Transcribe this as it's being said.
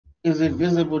Is it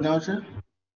visible now, Chair?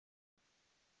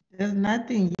 There's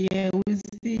nothing here. We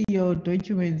see your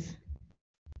documents.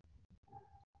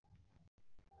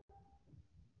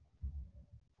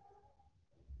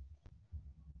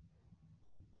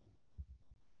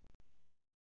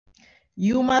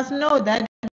 You must know that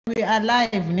we are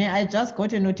live. I just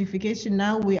got a notification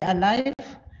now we are live.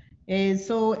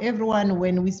 So everyone,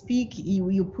 when we speak,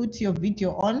 you put your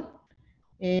video on.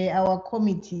 Our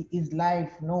committee is live,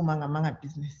 no manga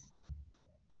business.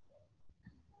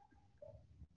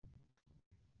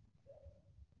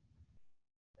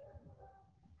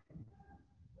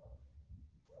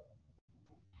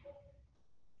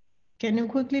 Can you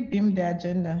quickly beam the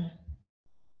agenda?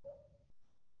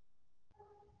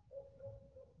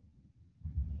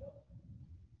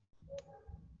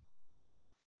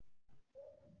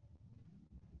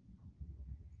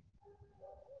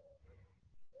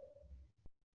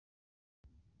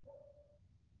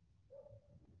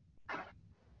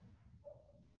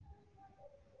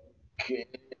 Okay.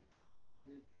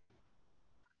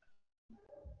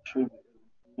 Should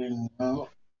be now.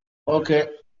 Okay.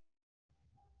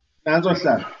 Nanzo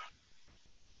Sir.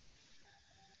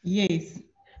 Yes.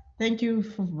 Thank you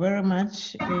very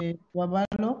much,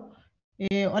 Wabalo.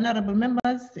 Honorable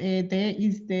members, there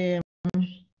is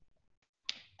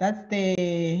that's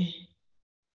the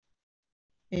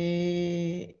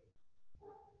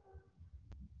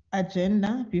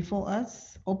agenda before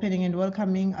us, opening and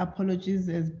welcoming apologies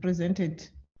as presented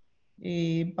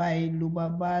by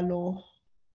Lubabalo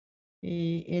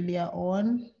earlier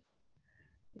on,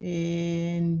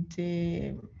 and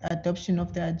adoption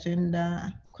of the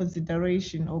agenda,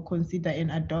 consideration or consider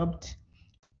and adopt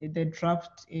the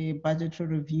draft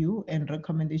budgetary review and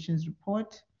recommendations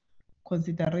report,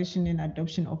 consideration and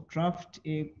adoption of draft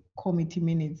committee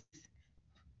minutes,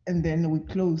 and then we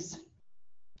close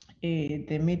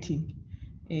the meeting.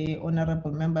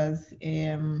 Honorable members,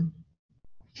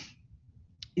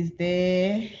 is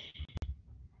there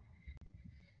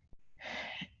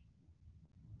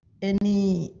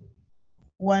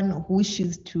anyone who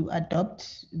wishes to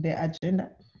adopt the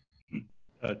agenda?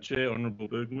 Chair, Honorable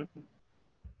Bergman.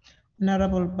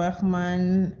 Honorable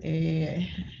Bachman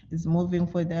is moving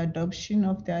for the adoption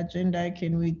of the agenda.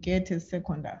 Can we get a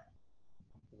seconder?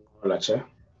 Hola, Chair.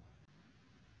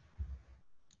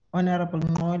 Honorable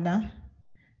Mola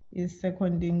is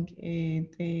seconding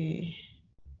the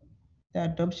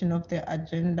adoption of the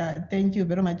agenda. Thank you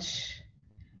very much,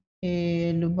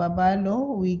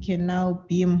 Lubabalo. We can now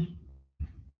beam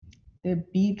the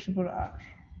BRRR.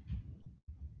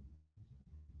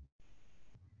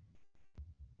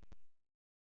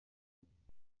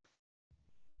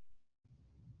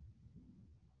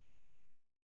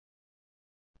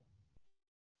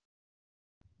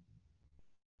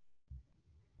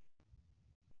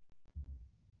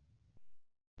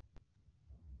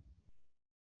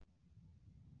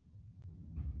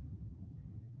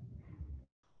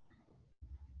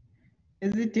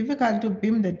 Is it difficult to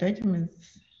beam the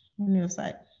documents on your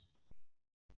side?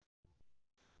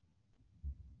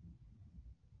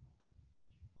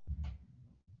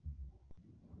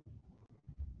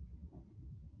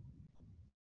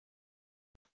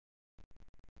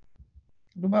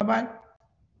 Lubabalo?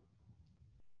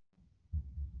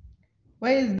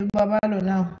 Where is Lubabalo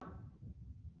now?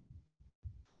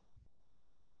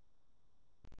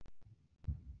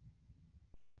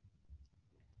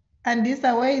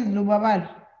 Andisa, where is Lubabalo?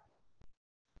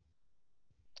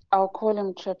 I'll call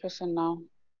him chairperson now.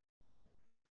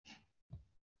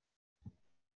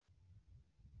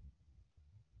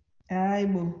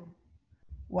 Aibo.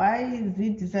 Why is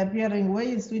he disappearing? Where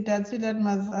is Sweetheart? Sweetheart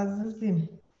must assist him.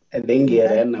 I think he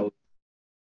ran away.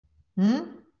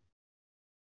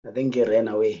 I think he ran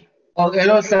away. Oh,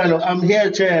 hello, Salo. I'm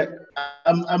here, Chair.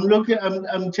 I'm looking.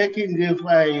 I'm checking if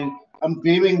I'm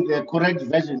beaming the correct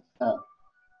version.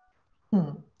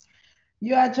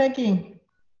 You are checking.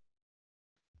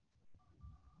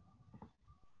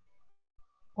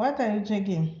 What are you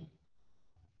checking?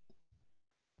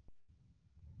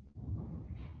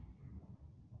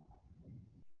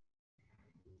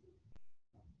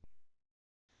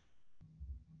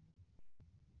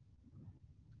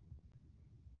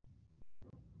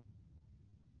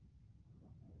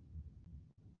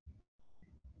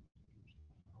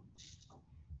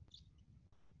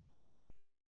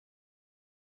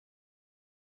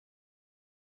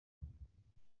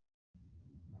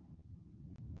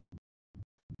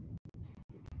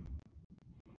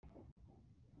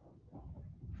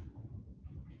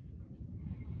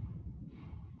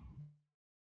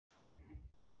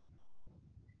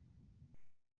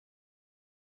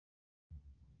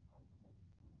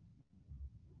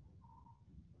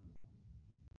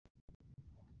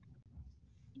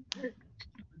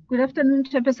 Good afternoon,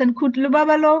 Chairperson. Could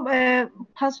Lubabalo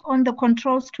pass on the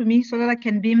controls to me so that I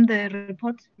can beam the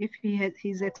report if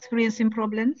he's experiencing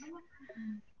problems?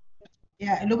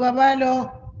 Yeah,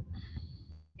 Lubabalo,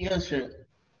 Yes, Chair.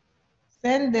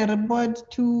 send the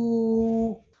report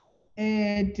to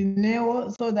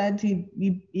Dineo so that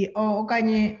or can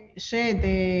you share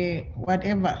the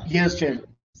whatever Yes, Chair.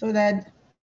 so that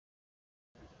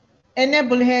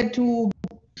enable her to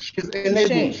She's share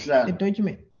enabled, the sir.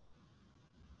 document.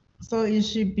 So is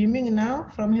she beaming now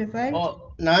from her side?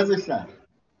 Oh, Nazi, sir.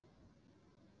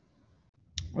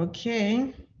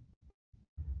 Okay.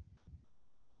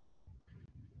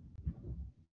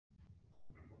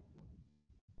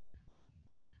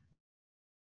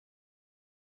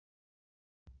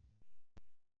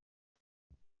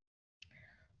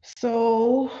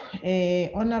 So,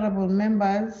 honorable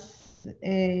members,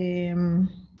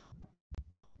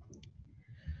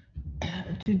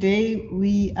 today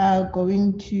we are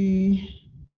going to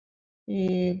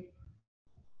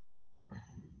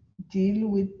deal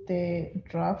with the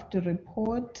draft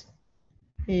report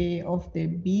of the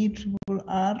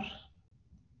BRRR.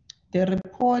 The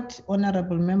report,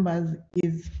 honorable members,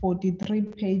 is 43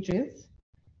 pages,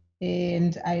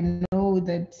 and I know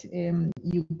that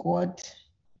you got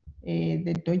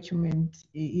the document.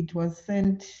 It was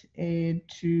sent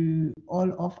to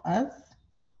all of us.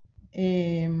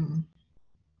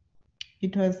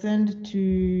 It was sent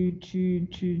to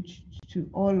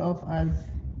all of us.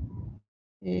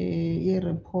 A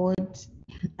report.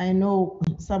 I know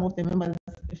some of the members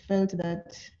felt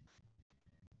that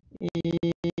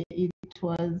it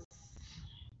was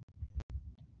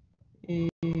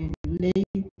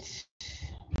late,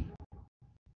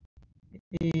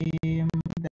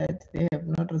 that they have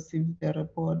not received the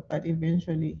report, but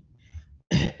eventually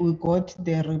we got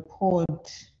the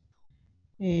report.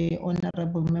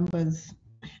 Honorable members,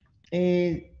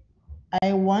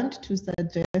 I want to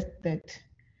suggest that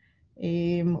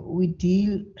we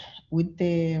deal with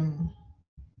the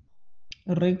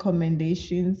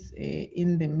recommendations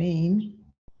in the main,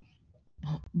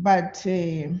 but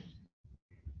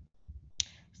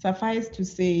suffice to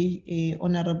say,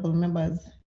 honorable members,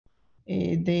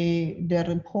 the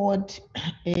report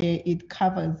it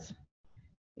covers,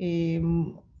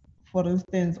 for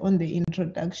instance, on the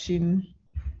introduction,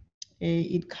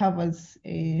 it covers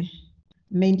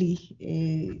mainly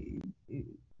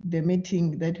the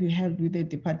meeting that we held with the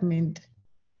department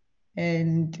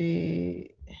and the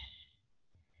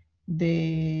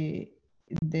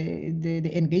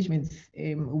engagements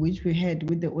which we had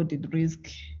with the audit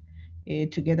risk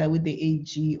together with the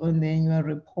AG on the annual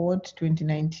report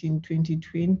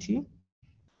 2019-2020.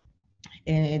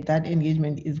 That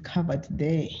engagement is covered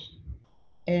there,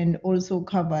 and also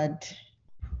covered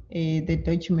the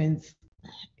documents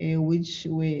which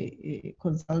were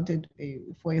consulted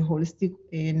for a holistic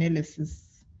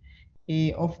analysis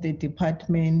of the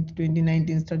department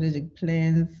 2019 strategic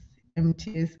plans,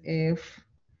 MTSF,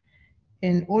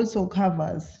 and also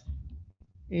covers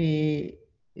the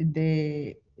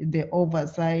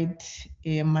oversight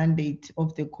mandate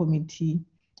of the committee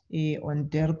on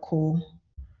DERCO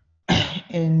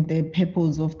and the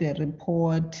purpose of the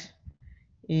report.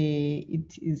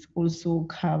 It is also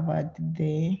covered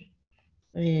there.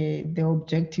 The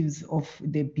objectives of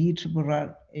the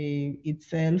BRRR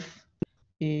itself,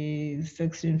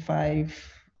 Section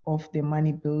 5 of the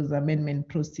Money Bills Amendment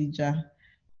Procedure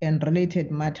and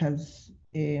Related Matters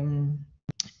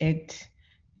Act,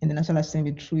 and the National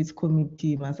Assembly through its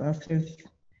committee must assess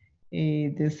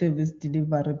the service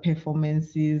delivery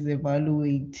performances,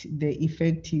 evaluate the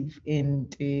effective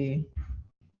and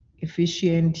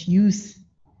efficient use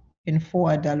and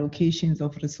forward allocations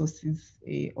of resources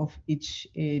of each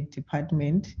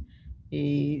department.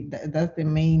 That's the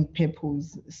main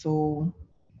purpose. So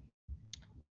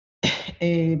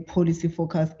policy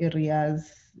focus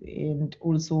areas and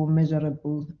also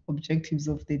measurable objectives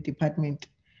of the department.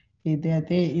 They are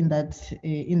there in that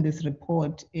in this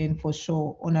report, and for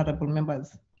sure, honorable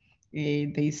members,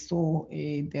 they saw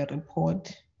the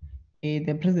report,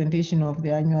 the presentation of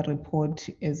the annual report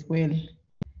as well.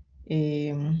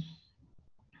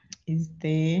 Is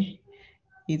there.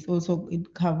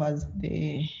 It covers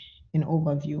an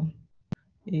overview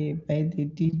by the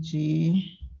DG,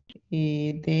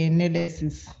 the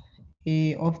analysis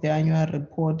of the annual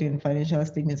report and financial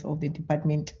statements of the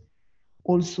department.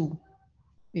 Also,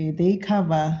 they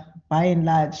cover by and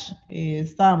large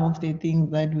some of the things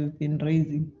that we've been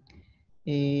raising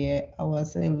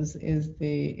ourselves as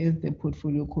the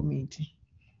portfolio committee.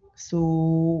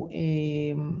 So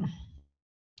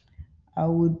I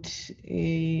would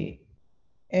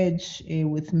urge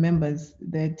with members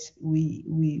that we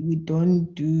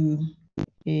don't do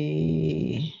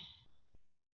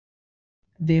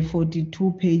the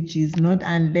 42 pages, not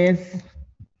unless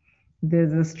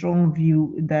there's a strong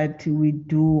view that we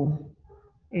do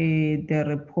the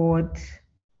report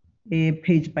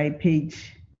page by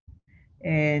page.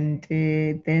 And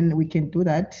then we can do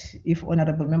that if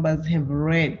honorable members have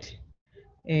read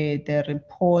the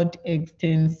report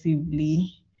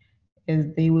extensively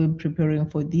as they were preparing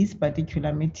for this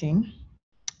particular meeting.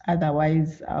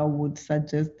 Otherwise, I would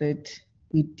suggest that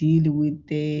we deal with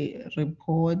the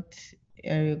report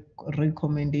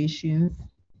recommendations,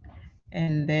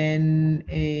 and then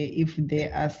if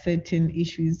there are certain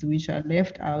issues which are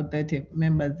left out that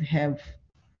members have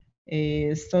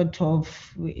sort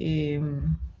of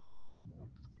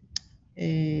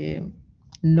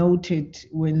noted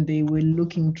when they were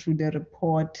looking through the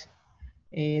report,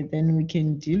 then we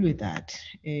can deal with that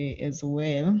as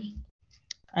well.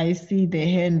 I see the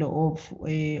hand of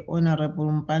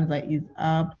Honorable Mpanza is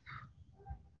up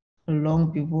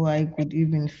long before I could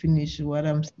even finish what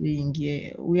I'm saying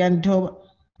here. We are on top.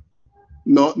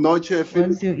 No, Chair,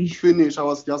 What's your issue? finish. I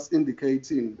was just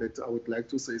indicating that I would like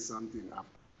to say something after.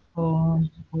 Oh,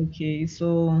 okay.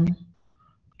 So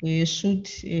we should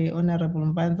Honorable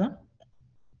Mpanza.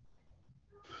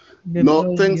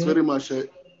 No, thanks very much.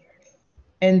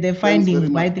 And the findings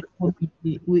by much. the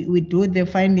committee, we do the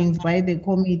findings by the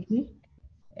committee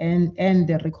and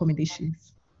the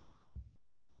recommendations.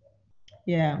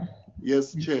 Yeah.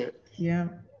 Yes, Chair. Yeah.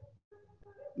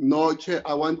 No, Chair,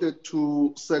 I wanted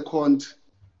to second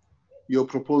your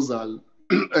proposal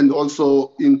and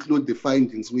also include the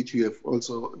findings which you have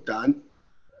also done,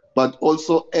 but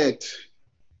also add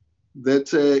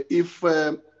that if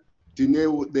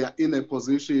they are in a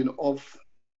position of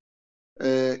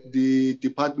the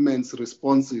department's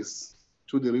responses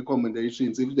to the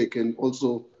recommendations, if they can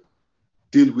also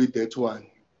deal with that one,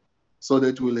 so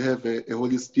that we'll have a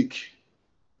holistic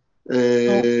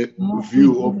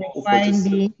view of what is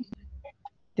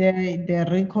the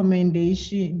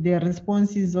recommendation, the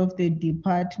responses of the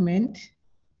department,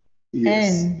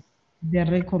 yes, and the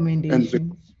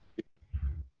recommendations.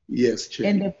 Yes,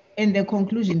 Chair. And the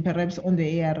conclusion perhaps on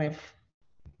the ARF.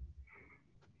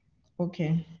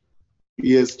 Okay.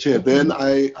 Yes, Chair. Okay. Then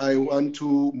I want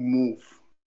to move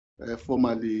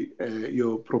formally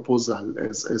your proposal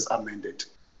as amended,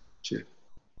 Chair.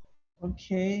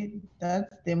 Okay,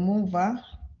 that's the mover.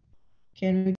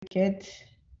 Can we get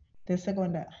the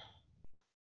seconder?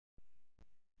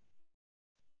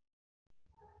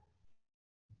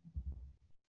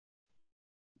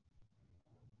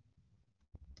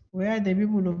 Where are the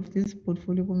people of this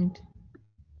portfolio committee?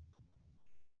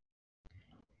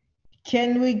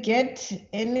 Can we get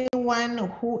anyone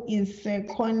who is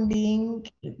seconding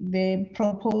the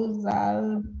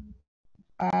proposal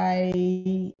by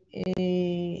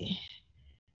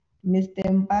Mr.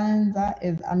 Mpanza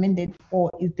as amended, or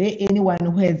is there anyone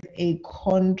who has a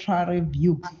contrary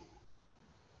view?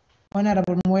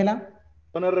 Honorable Mwela.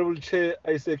 Honorable Chair,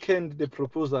 I second the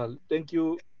proposal. Thank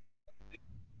you.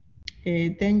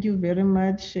 Thank you very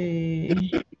much,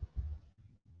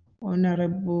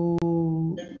 Honorable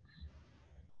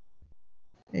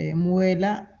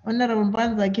Mwela. Honorable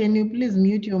Mpanza, can you please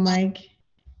mute your mic?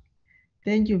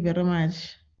 Thank you very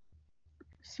much.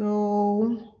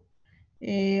 So,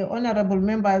 honorable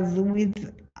members,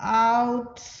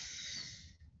 without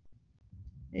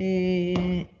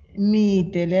me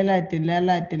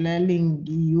delaling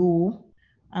you,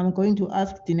 I'm going to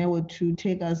ask Dinewo to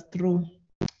take us through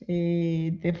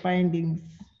the findings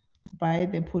by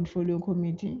the portfolio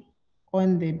committee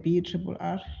on the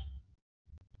BRRR.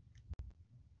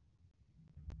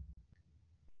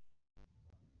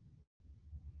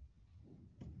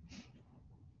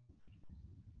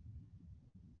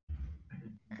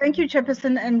 Thank you,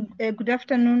 Chairperson, and good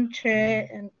afternoon, Chair,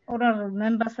 and honorable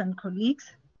members and colleagues.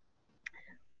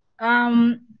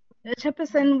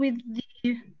 Chairperson, with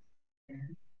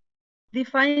the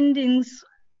findings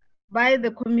by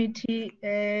the committee,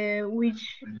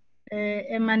 which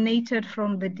emanated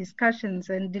from the discussions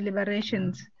and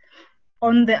deliberations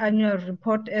on the annual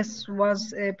report as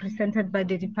was presented by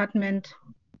the department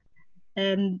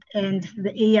and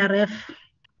the ARF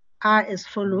are as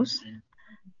follows.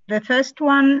 The first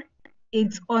one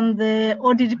is on the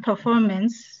audit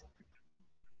performance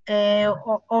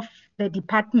of the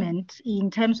department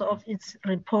in terms of its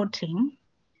reporting,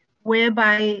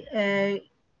 whereby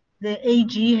the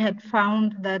AG had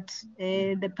found that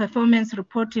the performance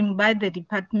reporting by the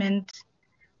department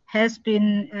has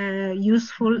been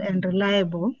useful and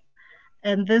reliable.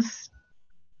 And this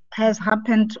has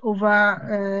happened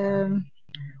over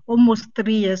almost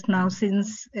 3 years now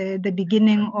since the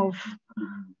beginning of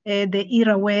the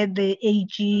era where the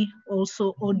AG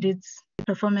also audits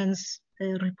performance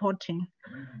reporting.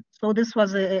 So this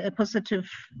was a positive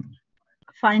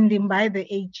finding by the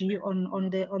AG on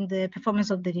the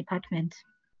performance of the department.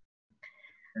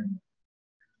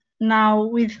 Now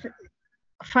with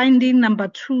finding number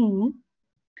 2,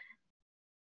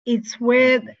 it's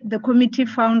where the committee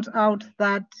found out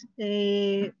that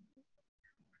the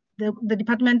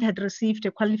department had received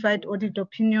a qualified audit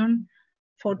opinion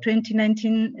for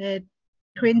 2019-20,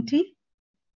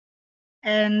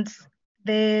 and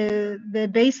the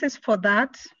basis for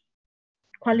that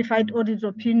qualified audit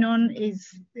opinion is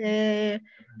the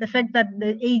fact that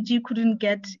the AG couldn't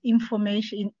get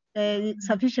information,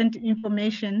 sufficient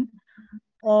information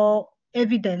or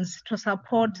evidence to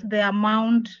support the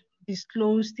amount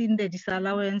disclosed in the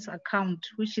disallowance account,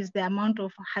 which is the amount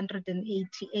of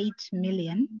 188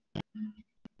 million.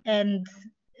 And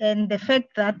the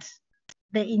fact that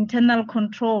the internal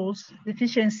controls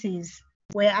deficiencies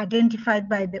were identified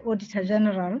by the Auditor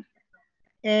General,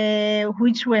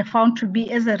 which were found to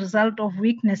be as a result of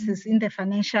weaknesses in the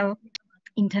financial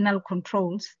internal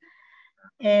controls,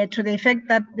 to the effect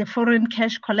that the foreign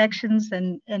cash collections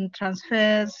and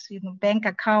transfers, bank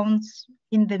accounts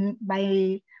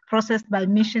processed by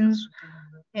missions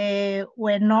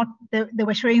were not, they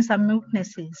were showing some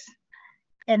weaknesses.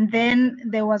 And then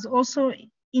there was also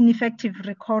ineffective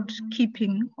record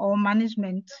keeping or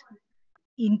management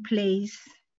in place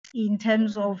in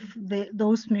terms of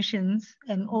those missions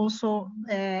and also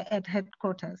at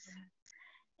headquarters.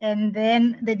 And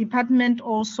then the department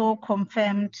also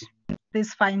confirmed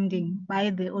this finding by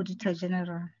the Auditor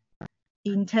General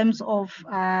in terms of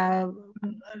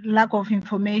lack of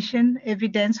information,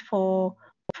 evidence for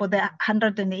the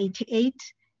 188,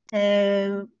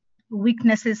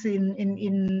 weaknesses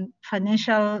in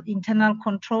financial internal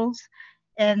controls,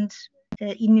 and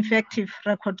ineffective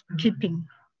record keeping.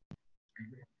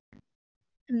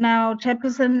 Now,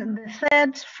 Chairperson, the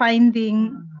third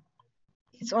finding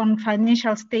is on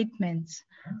financial statements,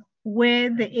 where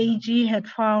the AG had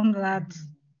found that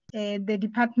the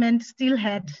department still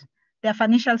had, their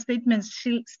financial statements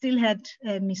still had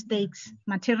mistakes,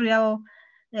 material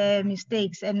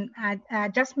mistakes, and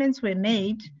adjustments were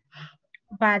made,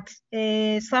 but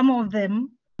some of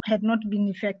them had not been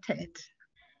effected.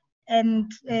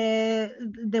 And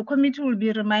the committee will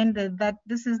be reminded that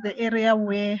this is the area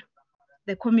where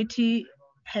the committee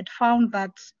had found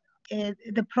that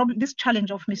this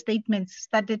challenge of misstatements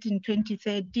started in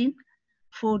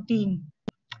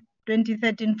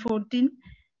 2013-14,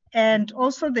 and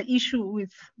also the issue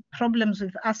with problems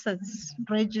with assets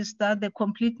register, the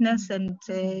completeness and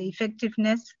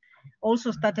effectiveness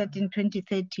also started in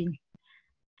 2013.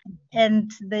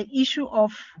 And the issue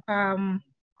of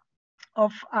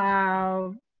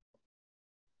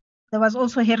there was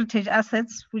also heritage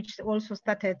assets, which also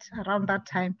started around that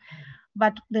time.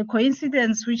 But the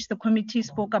coincidence which the committee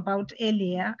spoke about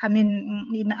earlier, I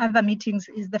mean, in other meetings,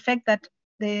 is the fact that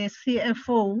the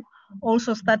CFO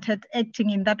also started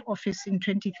acting in that office in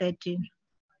 2013.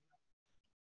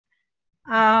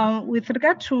 With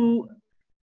regard to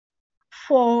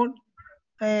 4,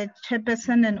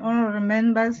 Chairperson and honorable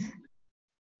members,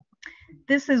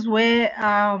 this is where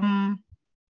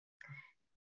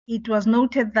it was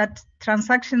noted that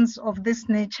transactions of this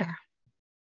nature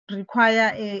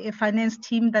require a finance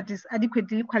team that is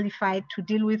adequately qualified to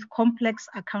deal with complex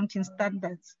accounting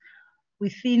standards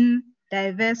within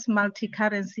diverse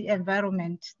multi-currency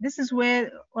environment. This is where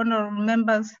honorable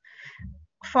members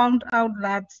found out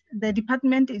that the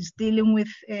department is dealing with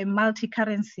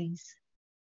multi-currencies.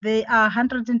 There are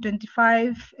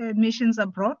 125 missions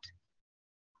abroad,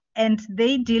 and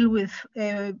they deal with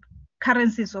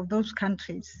currencies of those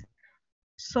countries.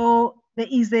 So there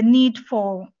is a need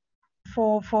for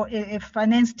a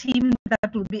finance team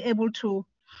that will be able to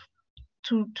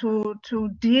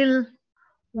deal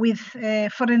with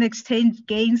foreign exchange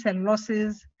gains and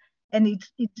losses, and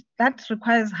that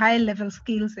requires high level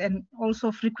skills and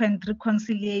also frequent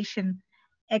reconciliation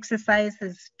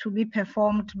exercises to be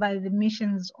performed by the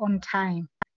missions on time.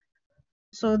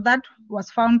 So that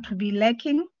was found to be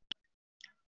lacking.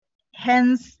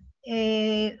 Hence,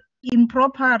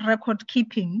 improper record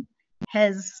keeping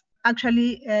has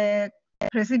actually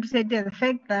precipitated the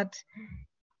fact that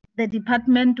the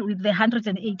department with the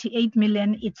 188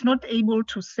 million, it's not able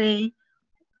to say,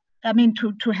 I mean,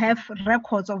 to have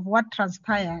records of what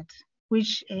transpired,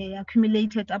 which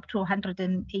accumulated up to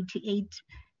 188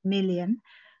 million,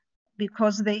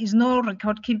 because there is no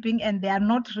record keeping and they are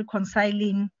not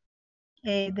reconciling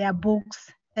their books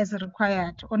as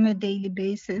required on a daily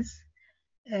basis.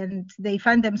 and they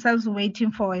find themselves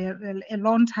waiting for a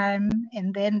long time,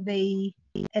 and then they,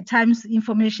 at times,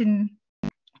 information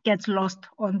gets lost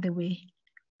on the way.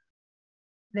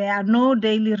 There are no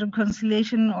daily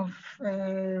reconciliation of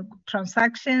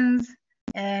transactions,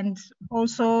 and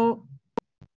also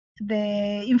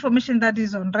the information that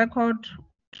is on record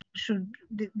should,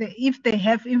 if they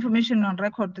have information on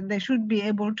record, they should be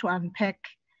able to unpack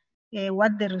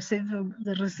what the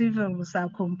receivables are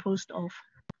composed of.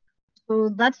 So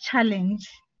that challenge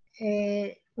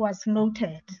was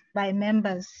noted by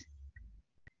members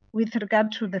with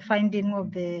regard to the finding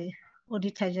of the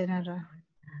Auditor General.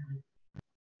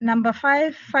 Number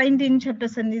 5 finding,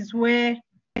 Chairperson, is where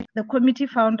the committee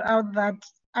found out that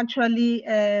actually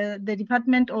the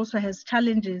department also has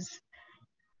challenges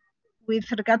with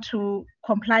regard to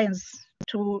compliance,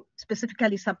 to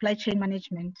specifically supply chain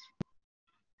management.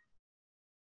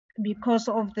 Because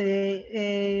of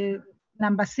the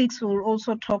number 6, we'll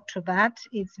also talk to that.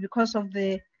 It's because of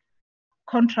the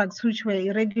contracts which were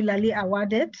irregularly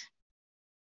awarded,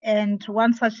 and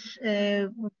one such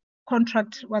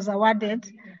contract was awarded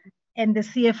and the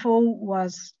CFO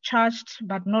was charged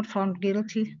but not found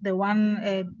guilty, the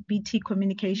one BT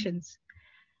Communications.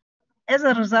 As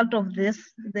a result of this,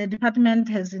 the department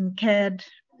has incurred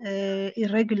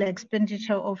irregular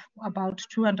expenditure of about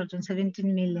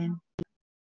 217 million.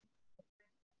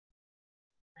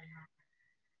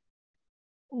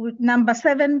 Number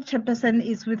 7, Chairperson,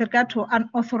 is with regard to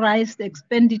unauthorized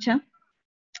expenditure,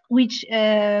 which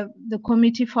the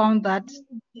committee found that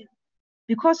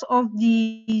because of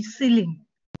the ceiling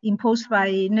imposed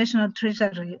by National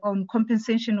Treasury on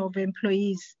compensation of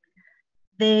employees,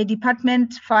 the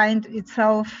department finds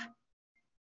itself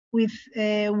with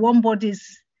warm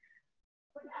bodies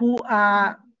who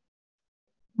are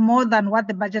more than what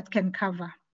the budget can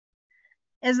cover.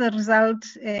 As a result,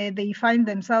 they find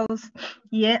themselves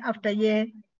year after year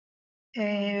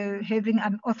having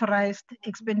unauthorized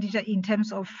expenditure in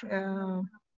terms of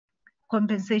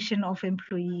compensation of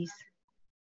employees.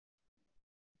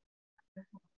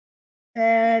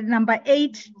 Number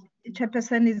 8,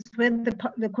 Chairperson, is where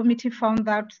the committee found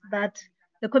out that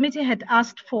the committee had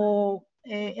asked for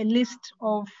a list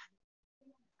of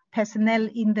personnel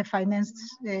in the finance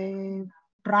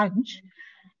branch,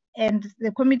 and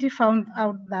the committee found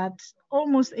out that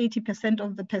almost 80%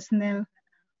 of the personnel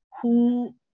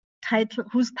whose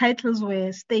titles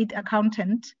were state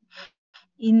accountant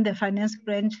in the finance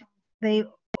branch, they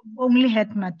only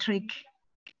had matric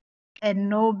and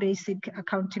no basic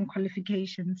accounting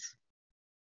qualifications.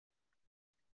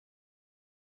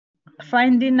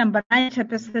 Finding number 9,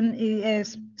 Chairperson,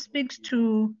 speaks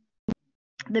to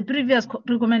the previous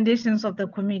recommendations of the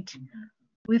committee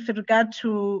with regard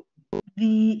to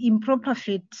the improper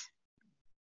fit,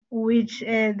 which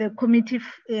the committee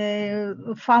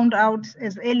found out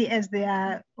as early as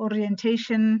their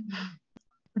orientation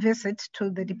visit to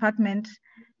the department.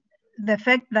 The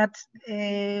fact that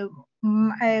a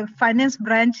finance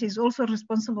branch is also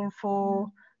responsible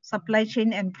for supply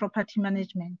chain and property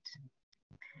management.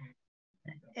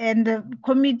 And the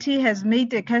committee has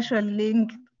made a casual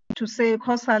link to say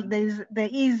there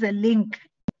is a link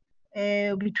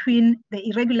between the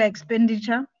irregular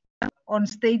expenditure on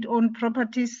state-owned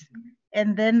properties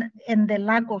and the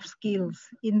lack of skills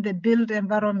in the built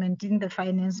environment in the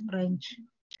finance branch.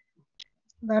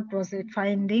 That was a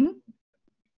finding.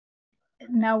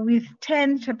 Now with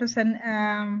 10,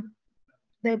 Chairperson,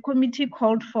 the committee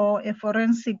called for a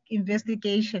forensic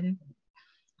investigation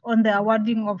on the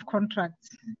awarding of contracts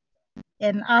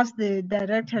and asked the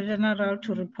Director General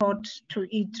to report to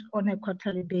it on a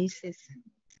quarterly basis.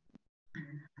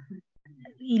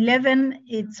 11,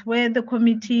 it's where the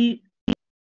committee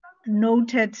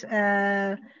noted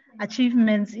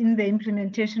achievements in the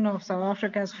implementation of South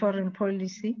Africa's foreign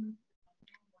policy,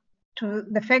 to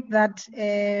the fact that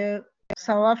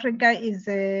South Africa is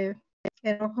a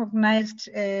recognized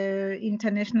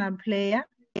international player,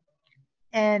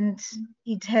 and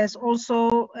it has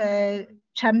also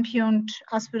championed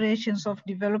aspirations of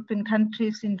developing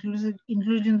countries,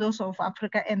 including those of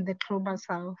Africa and the Global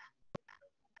South.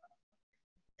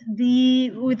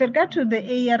 With regard to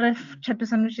the ARF,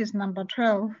 Chairperson, which is number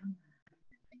 12,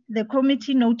 the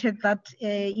committee noted that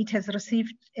it has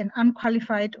received an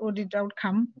unqualified audit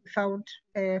outcome without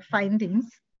findings,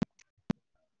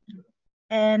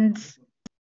 and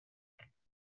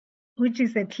which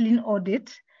is a clean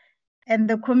audit. And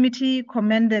the committee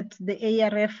commended the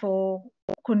ARF for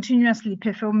continuously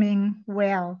performing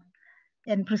well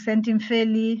and presenting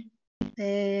fairly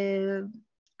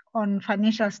on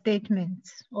financial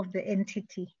statements of the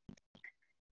entity.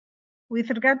 With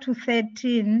regard to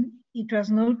 13, it was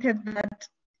noted that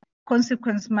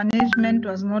consequence management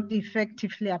was not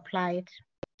effectively applied.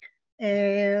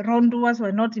 Wrongdoers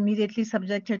were not immediately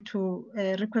subjected to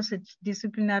requisite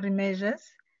disciplinary measures,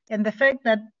 and the fact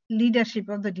that leadership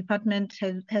of the department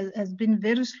has been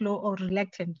very slow or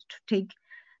reluctant to take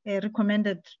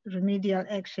recommended remedial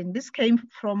action. This came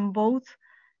from both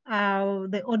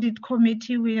the audit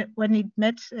committee when it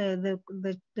met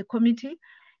the committee,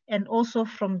 and also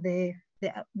from the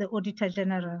Auditor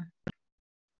General.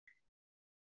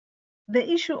 The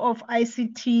issue of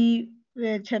ICT,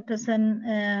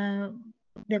 Chairperson,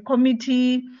 the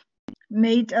committee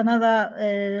made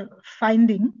another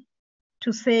finding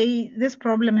to say this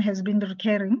problem has been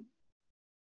recurring,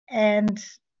 and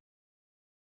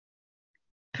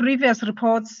previous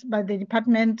reports by the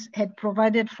department had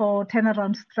provided for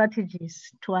turnaround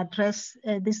strategies to address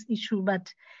this issue,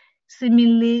 but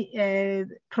seemingly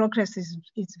progress is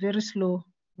very slow,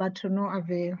 but to no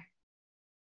avail.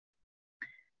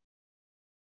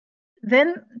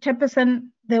 Then, Chairperson,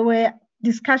 there were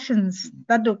discussions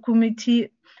that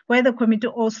where the committee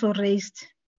also raised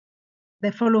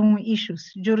the following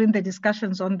issues during the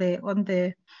discussions on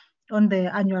the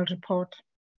annual report.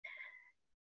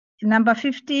 Number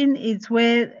 15 is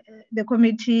where the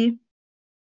committee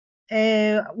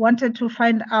wanted to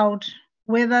find out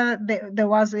whether there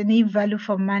was any value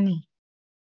for money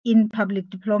in public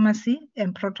diplomacy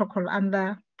and protocol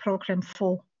under Program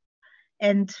 4.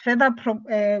 And further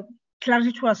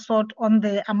clarity was sought on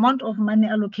the amount of money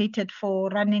allocated for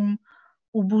running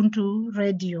Ubuntu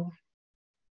Radio.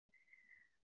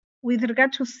 With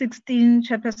regard to 16,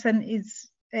 Chairperson, is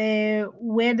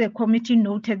where the committee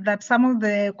noted that some of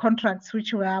the contracts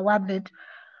which were awarded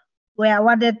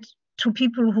to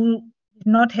people who did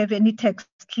not have any tax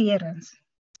clearance,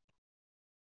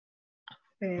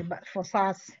 but for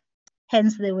SARS,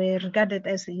 hence they were regarded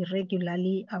as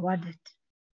irregularly awarded.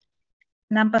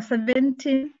 Number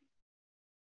 17,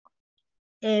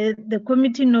 the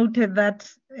committee noted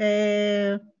that,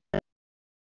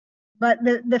 but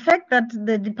the fact that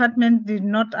the department did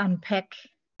not unpack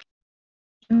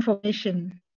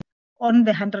information on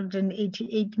the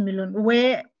 188 million,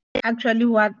 where actually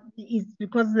what is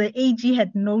because the AG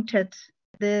had noted,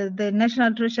 the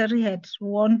National Treasury had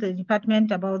warned the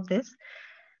department about this,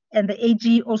 and the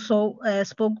AG also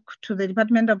spoke to the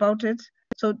department about it.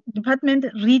 So department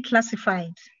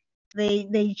reclassified.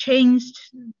 They changed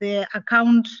the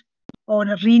account or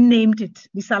renamed it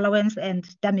disallowance and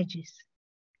damages.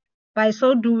 By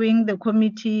so doing, the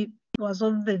committee was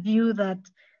of the view that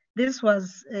this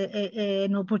was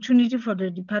an opportunity for the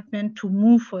department to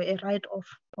move for a write-off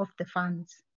of the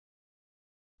funds.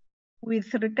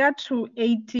 With regard to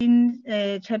 18,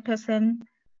 Chairperson,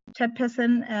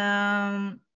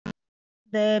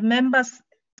 the members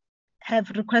have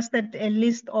requested a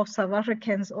list of South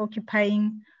Africans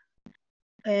occupying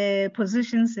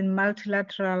positions in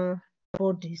multilateral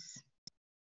bodies.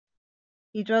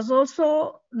 It was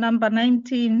also number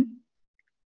 19.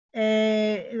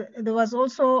 There was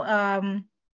also a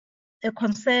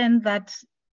concern that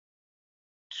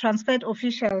transferred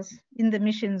officials in the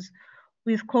missions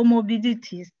with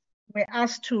comorbidities were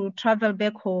asked to travel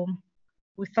back home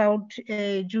without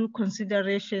due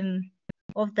consideration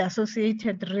of the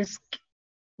associated risk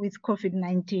with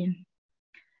COVID-19.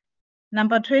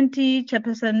 Number 20,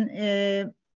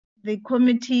 Chairperson, the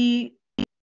committee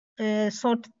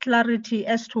sought clarity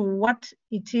as to what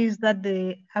it is that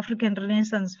the African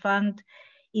Renaissance Fund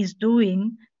is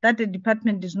doing that the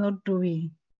department is not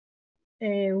doing,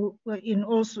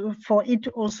 for it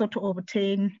also to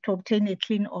obtain a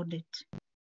clean audit.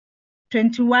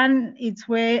 21, it's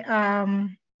where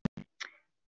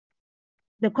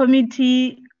the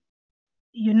committee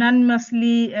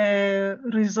unanimously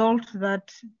resolved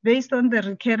that based on the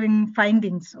recurring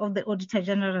findings of the Auditor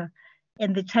General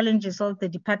and the challenges of the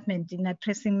department in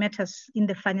addressing matters in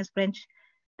the finance branch,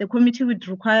 the committee would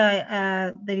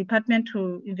require the department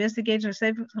to investigate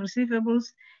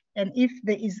receivables, and if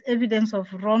there is evidence of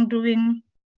wrongdoing,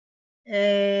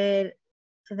 the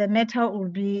matter will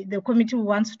be, the committee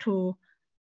wants to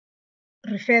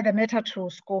refer the matter to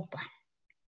SCOPA.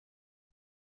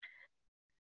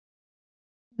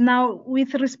 Now,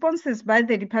 with responses by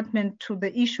the department to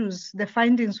the issues, the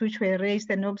findings which were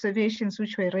raised and observations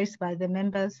which were raised by the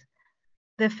members,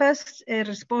 the first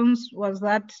response was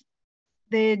that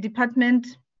the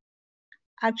department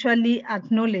actually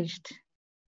acknowledged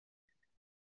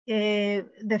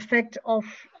the fact of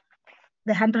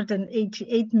the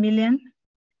 188 million,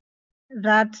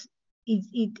 that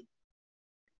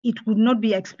it would not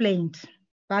be explained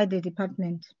by the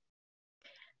department.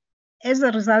 As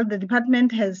a result, the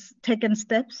department has taken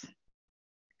steps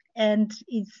and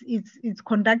it's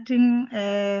conducting,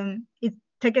 it's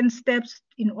taken steps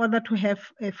in order to have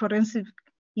a forensic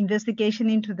investigation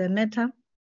into the matter,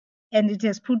 and it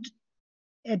has put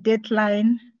a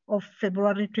deadline of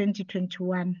February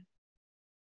 2021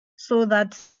 so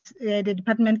that the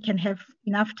department can have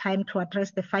enough time to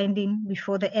address the finding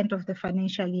before the end of the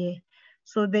financial year.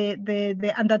 So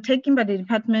the undertaking by the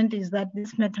department is that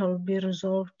this matter will be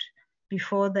resolved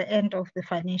before the end of the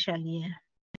financial year.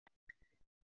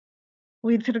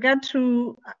 With regard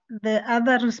to the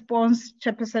other response,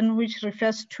 Chairperson, which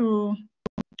refers to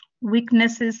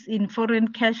weaknesses in foreign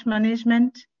cash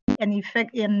management and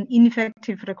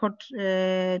ineffective record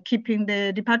keeping,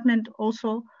 the department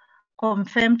also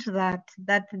confirmed that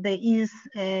there is,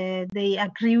 they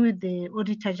agree with the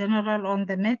Auditor General on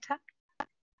the matter,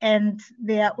 and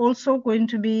they are also going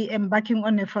to be embarking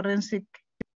on a forensic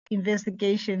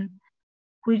investigation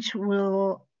which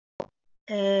will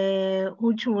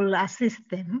assist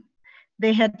them.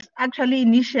 They had actually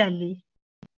initially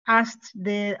asked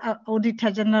the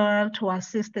Auditor General to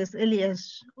assist as early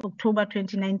as October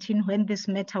 2019 when this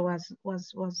matter was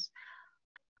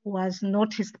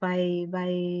noticed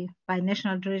by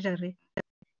National Treasury.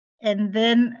 And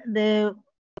then the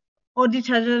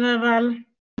Auditor General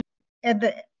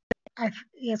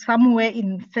somewhere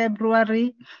in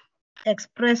February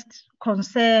expressed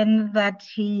concern that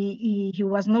he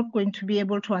was not going to be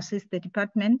able to assist the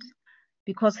department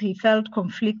because he felt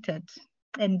conflicted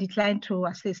and declined to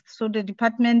assist. So the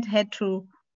department had to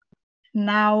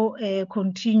now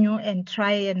continue and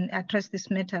try and address this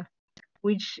matter,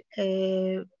 which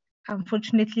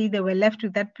unfortunately they were left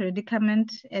with that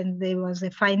predicament, and there was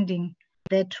a finding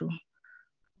there too.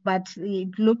 But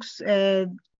it looks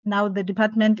now the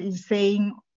department is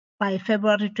saying by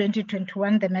February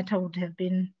 2021 the matter would have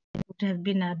been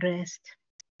addressed.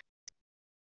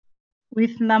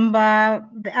 With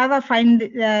the other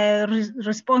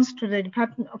response to the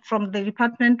department from the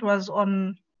department was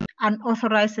on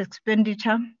unauthorized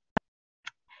expenditure.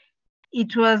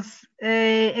 It was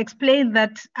explained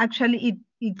that actually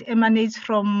it emanates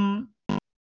from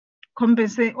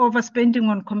overspending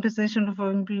on compensation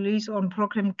for employees on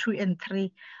program 2 and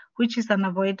 3, which is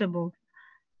unavoidable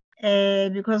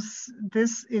because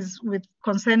this is with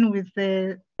concern with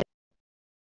the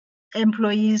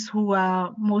employees who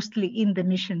are mostly in the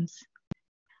missions.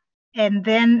 And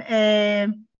then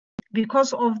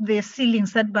because of the ceiling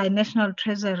set by National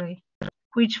Treasury,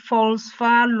 which falls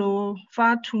far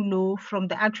too low from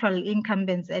the actual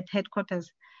incumbents at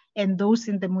headquarters and those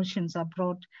in the missions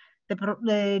abroad,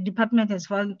 the department has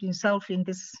found itself in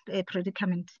this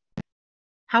predicament.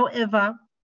 However,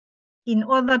 in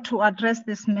order to address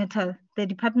this matter, the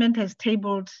department has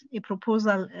tabled a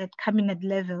proposal at cabinet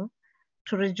level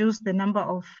to reduce the number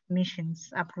of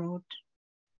missions abroad.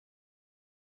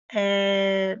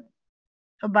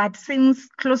 But since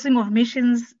closing of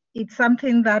missions, it's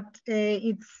something that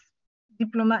it's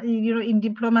in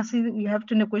diplomacy, you have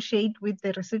to negotiate with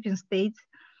the receiving states.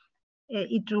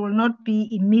 It will not be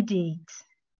immediate,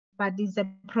 but it's a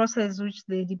process which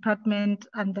the department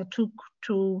undertook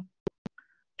to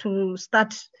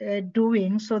start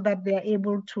doing so that they are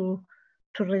able to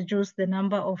reduce the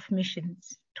number of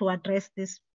missions to address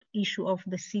this issue of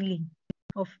the ceiling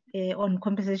of on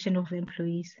compensation of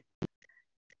employees.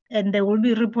 And they will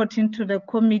be reporting to the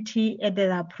committee at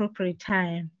the appropriate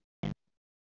time.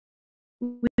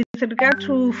 With regard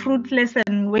to fruitless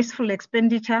and wasteful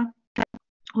expenditure,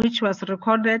 which was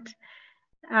recorded,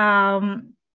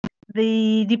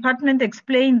 the department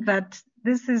explained that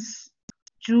this is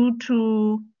due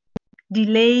to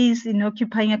delays in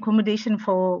occupying accommodation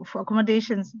for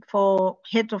accommodations for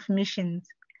head of missions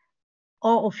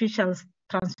or officials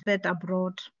transferred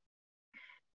abroad.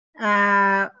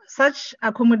 Such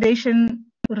accommodation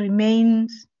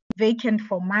remains vacant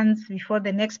for months before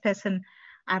the next person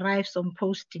arrives on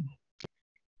posting.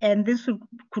 And this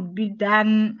could be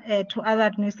done to other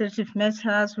administrative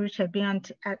measures which have been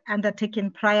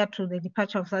undertaken prior to the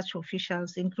departure of such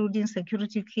officials, including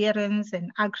security clearance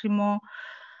and AGRIMO,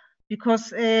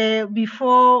 because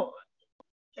before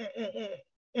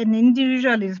an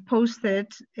individual is posted,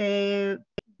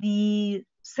 the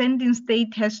sending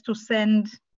state has to send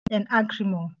an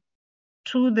AGRIMO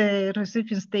to the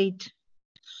receiving state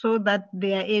so that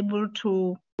they are able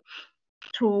to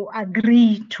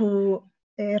agree to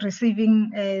receiving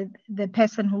the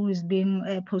person who is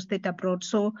being posted abroad.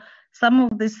 So some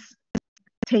of this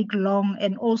take long,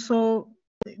 and also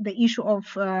the issue of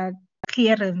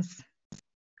clearance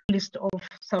list of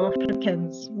South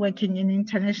Africans working in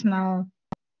international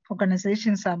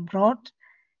organizations abroad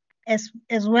as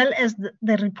well as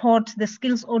the report, the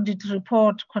skills audit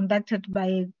report conducted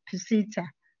by PSITA,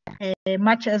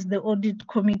 much as the audit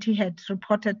committee had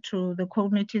reported to the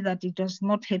committee that it was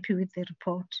not happy with the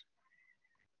report.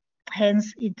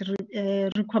 Hence, it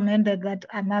recommended that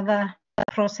another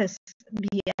process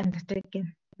be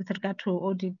undertaken with regard to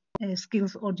audit,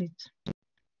 skills audit.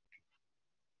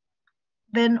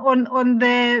 Then on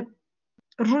the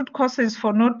root causes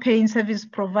for not paying service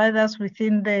providers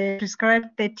within the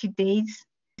prescribed 30 days,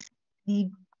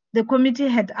 the committee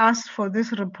had asked for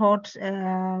this report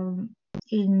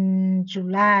in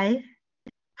July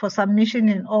for submission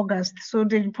in August. So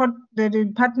the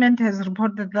department has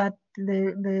reported that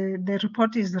the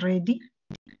report is ready,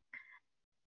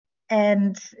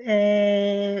 and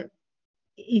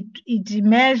it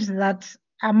emerged that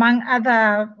among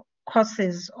other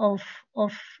causes of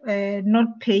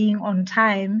not paying on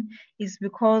time is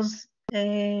because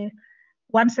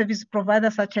one service provider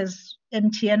such as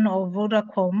MTN or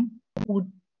Vodacom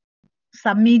would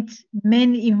submit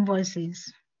many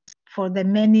invoices for the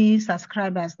many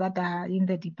subscribers that are in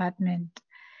the department.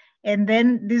 And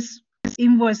then these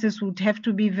invoices would have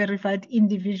to be verified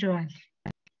individually.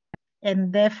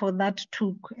 And therefore that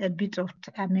took a bit of,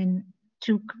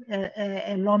 took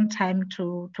a long time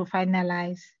to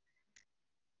finalize.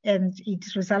 And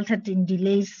it resulted in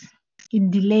delays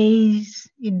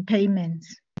in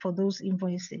payments for those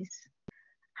invoices.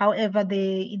 However,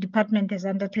 the department has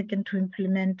undertaken to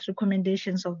implement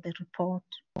recommendations of the report.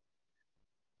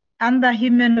 Under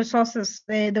human resources,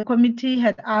 the committee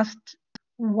had asked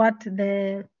what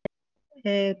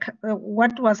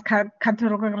was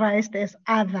categorized as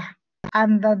other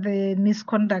under the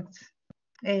misconduct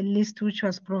list which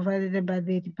was provided by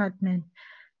the department.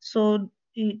 So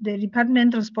the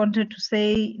department responded to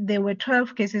say there were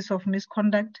 12 cases of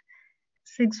misconduct,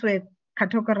 6 were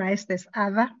categorized as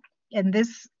other, and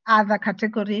this other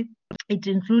category, it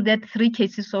included 3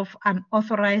 cases of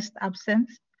unauthorized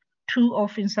absence, 2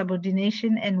 of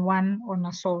insubordination, and 1 on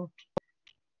assault.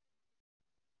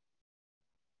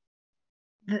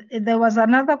 There was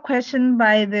another question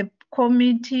by the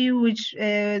committee which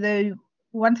they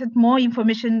wanted more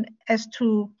information as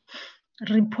to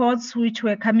reports which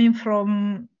were coming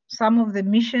from some of the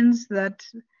missions that,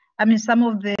 some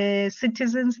of the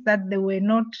citizens that they were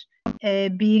not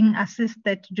being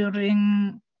assisted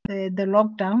during the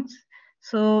lockdowns.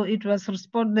 So it was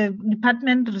the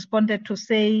department responded to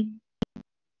say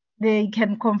they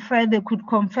could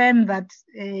confirm that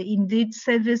indeed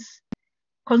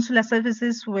consular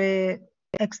services were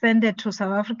extended to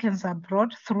South Africans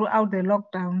abroad throughout the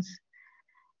lockdowns.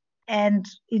 And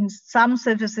in some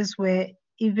services were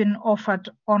even offered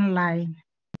online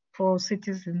for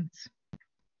citizens.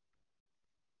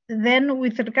 Then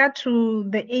with regard to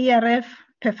the ARF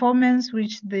performance,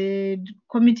 which the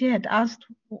committee had asked,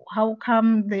 how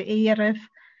come the ARF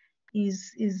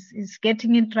is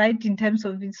getting it right in terms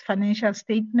of its financial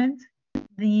statements?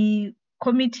 The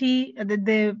committee,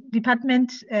 the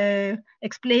department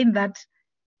explained that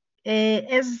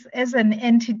as an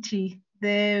entity,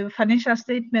 the financial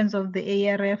statements of the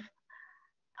ARF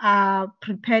are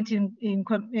prepared in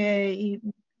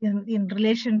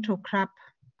relation to CRAP,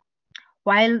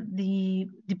 while the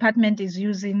department is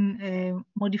using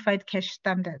modified cash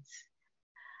standards.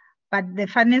 But the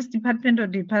finance department or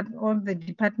the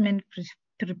department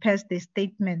prepares the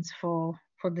statements for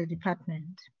the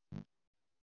department.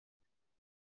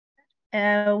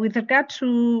 With regard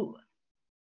to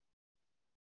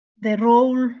the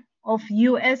role of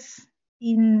US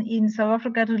in South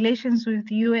Africa relations with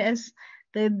US,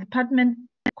 the department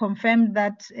confirmed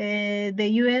that the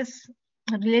US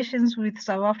relations with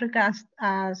South Africa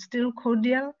are still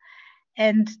cordial,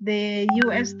 and the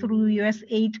US through US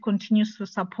Aid continues to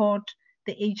support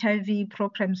the HIV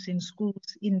programs in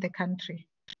schools in the country.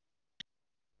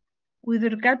 With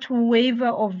regard to waiver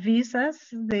of visas,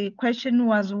 the question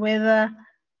was whether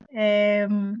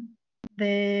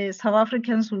the South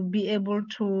Africans will be able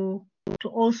to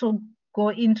also go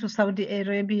into Saudi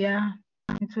Arabia,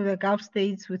 into the Gulf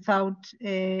states without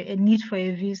a need for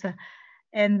a visa.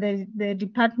 And the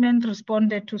department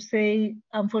responded to say,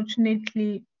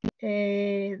 unfortunately,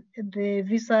 the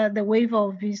waiver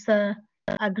of visa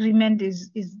agreement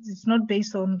is not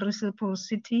based on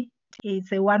reciprocity.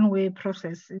 It's a one-way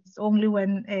process. It's only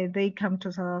when they come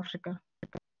to South Africa.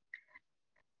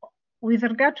 With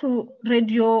regard to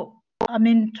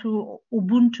to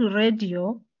Ubuntu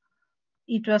Radio,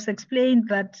 it was explained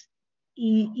that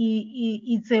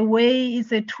it's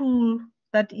a tool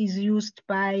that is used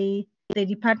by the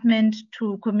department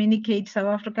to communicate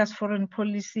South Africa's foreign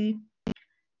policy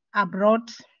abroad.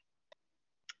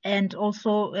 and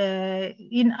also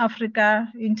in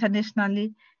Africa,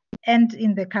 internationally, and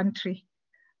in the country.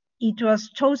 It was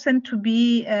chosen to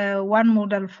be one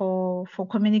model for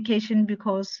communication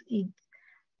because it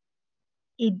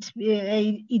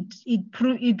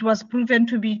was proven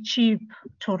to be cheap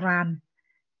to run,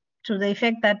 to the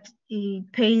effect that the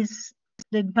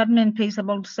department pays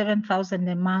about 7,000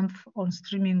 a month on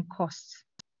streaming costs.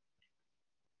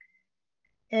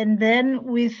 And then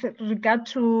with regard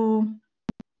to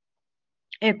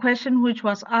a question which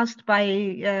was asked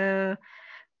by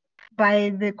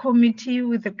the committee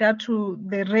with regard to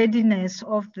the readiness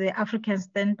of the African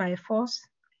Standby Force,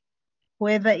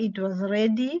 whether it was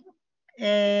ready,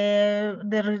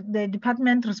 the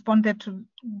department responded to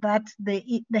that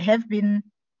they have been,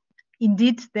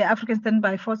 indeed, the African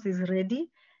Standby Force is ready.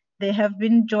 There have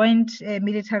been joint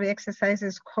military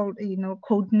exercises called,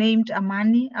 codenamed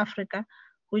Amani Africa,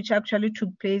 which actually took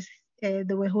place. They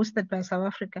were hosted by South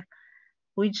Africa,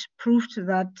 which proved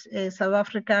that South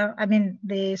Africa,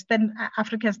 the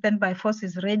African Standby Force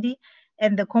is ready,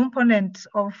 and the component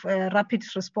of rapid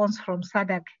response from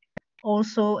SADC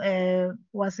also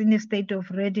was in a state of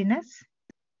readiness.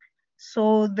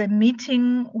 So the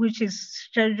meeting, which is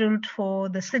scheduled for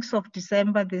the 6th of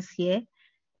December this year,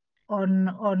 on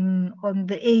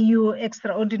the AU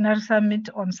Extraordinary Summit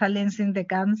on Silencing the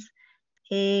Guns,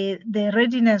 the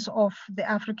readiness of the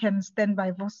African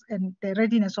Standby Force and the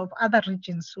readiness of other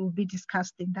regions will be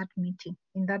discussed in that meeting,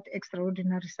 in that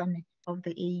Extraordinary Summit of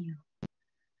the AU.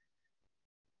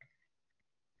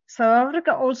 South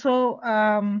Africa also,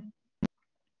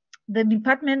 the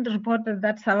department reported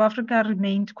that South Africa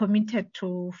remained committed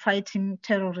to fighting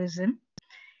terrorism.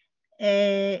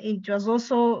 It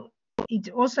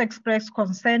also expressed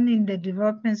concern in the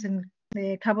developments in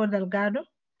Cabo Delgado,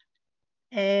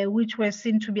 which were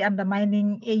seen to be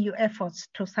undermining AU efforts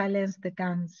to silence the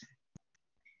guns.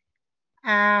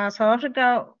 South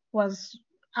Africa was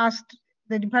asked,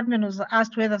 the department was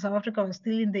asked whether South Africa was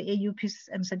still in the AU Peace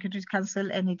and Security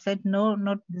Council, and it said no,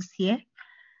 not this year.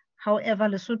 However,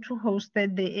 Lesotho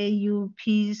hosted the AU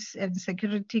Peace and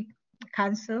Security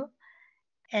Council,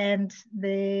 and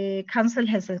the council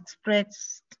has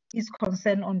expressed its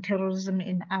concern on terrorism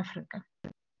in Africa.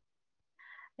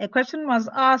 A question was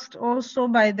asked also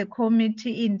by the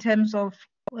committee in terms of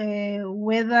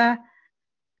whether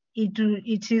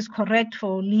it is correct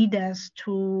for leaders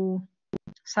to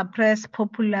suppress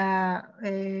popular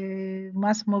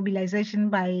mass mobilization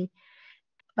by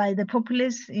the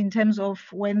populace in terms of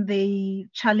when they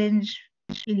challenge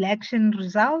election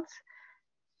results.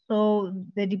 So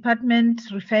the department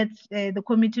referred the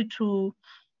committee to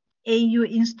AU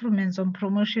instruments on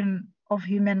promotion of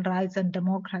human rights and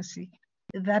democracy,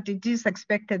 that it is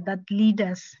expected that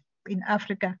leaders in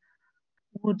Africa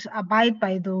would abide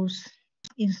by those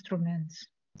instruments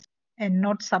and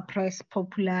not suppress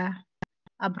popular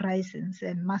uprisings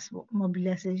and mass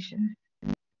mobilization.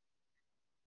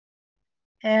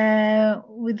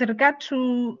 With regard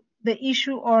to the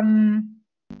issue on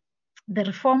the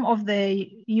reform of the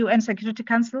UN Security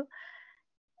Council,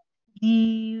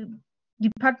 the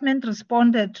department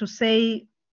responded to say,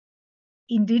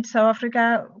 indeed, South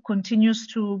Africa continues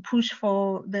to push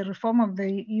for the reform of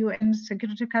the UN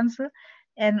Security Council,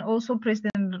 and also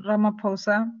President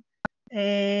Ramaphosa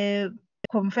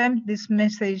confirmed this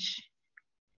message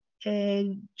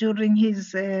during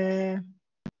his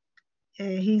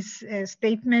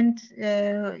statement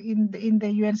in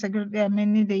the UN Security,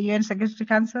 in the UN Security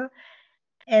Council,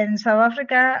 and South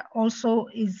Africa also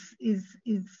is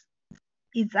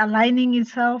aligning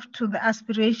itself to the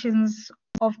aspirations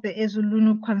of the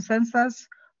Ezulunu consensus,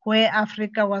 where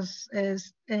Africa was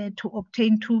to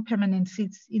obtain 2 permanent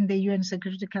seats in the UN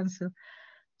Security Council.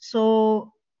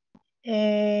 So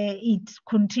it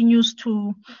continues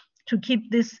to keep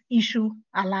this issue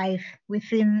alive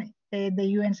within the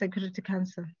UN Security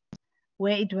Council,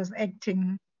 where it was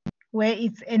acting, where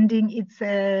it's ending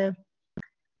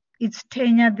its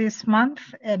tenure this month,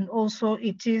 and also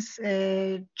it is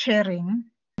chairing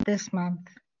this month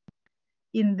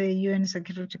in the UN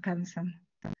Security Council.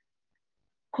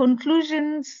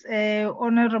 Conclusions,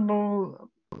 Honorable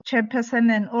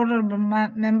Chairperson and honorable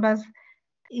members,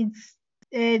 it's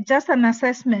just an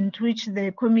assessment which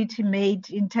the committee made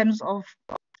in terms of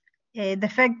the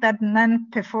fact that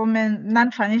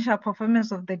non-financial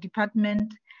performance of the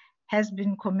department has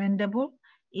been commendable,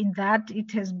 in that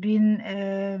it has been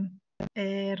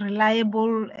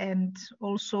reliable and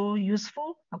also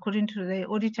useful, according to the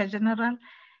Auditor General.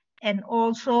 And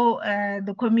also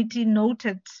the committee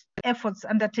noted efforts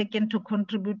undertaken to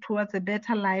contribute towards a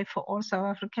better life for all South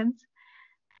Africans,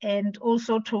 and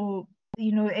also to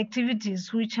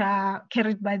activities which are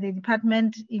carried by the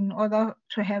department in order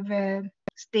to have a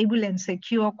stable and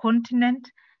secure continent,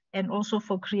 and also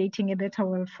for creating a better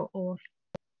world for all.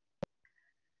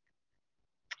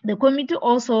 The committee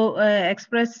also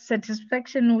expressed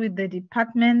satisfaction with the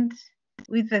department,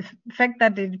 with the fact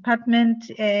that the department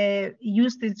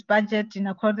used its budget in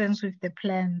accordance with the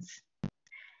plans.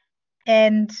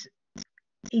 And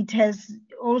it has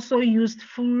also used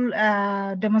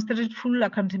demonstrated full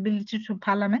accountability to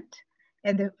Parliament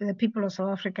and the people of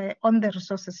South Africa on the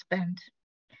resources spent.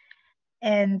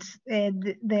 And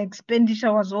the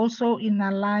expenditure was also in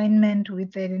alignment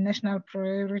with the national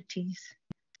priorities.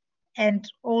 And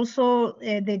also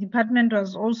the department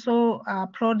was also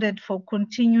applauded for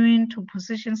continuing to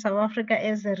position South Africa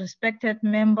as a respected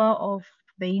member of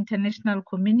the international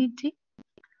community,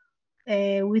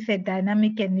 with a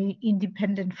dynamic and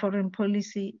independent foreign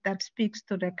policy that speaks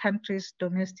to the country's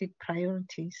domestic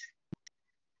priorities.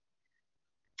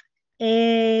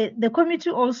 The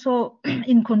committee also,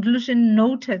 in conclusion,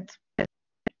 noted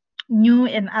new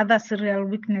and other serial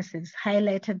weaknesses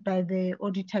highlighted by the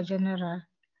Auditor General.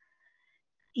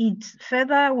 It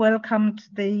further welcomed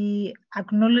the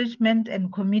acknowledgement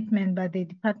and commitment by the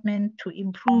department to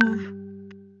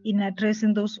improve in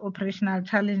addressing those operational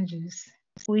challenges,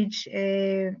 for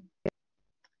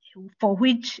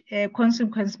which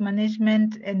consequence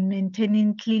management and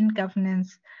maintaining clean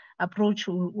governance approach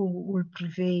will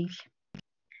prevail.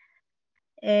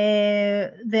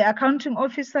 The accounting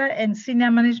officer and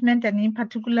senior management, and in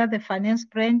particular the finance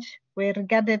branch, were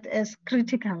regarded as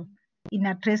critical in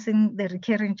addressing the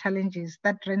recurring challenges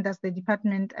that renders the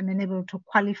department amenable to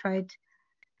qualified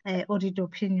audit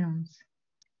opinions.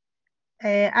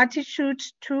 Attitude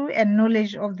to and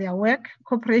knowledge of their work,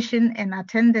 cooperation and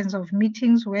attendance of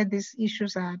meetings where these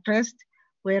issues are addressed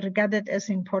were regarded as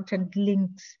important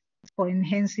links for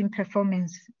enhancing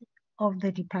performance of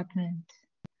the department.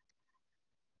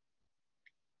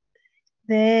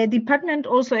 The department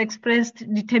also expressed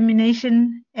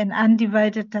determination and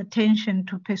undivided attention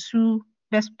to pursue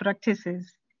best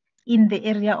practices in the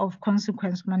area of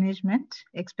consequence management,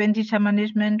 expenditure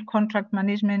management, contract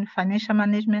management, financial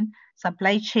management,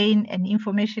 supply chain, and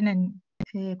information and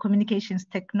communications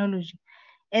technology,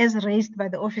 as raised by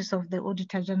the Office of the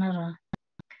Auditor General.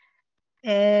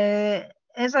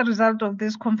 As a result of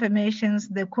these confirmations,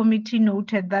 the committee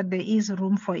noted that there is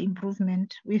room for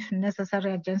improvement with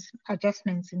necessary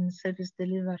adjustments in service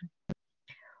delivery.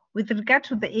 With regard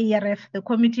to the ARF, the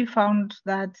committee found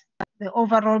that the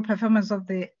overall performance of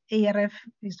the ARF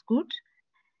is good,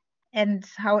 and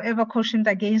however cautioned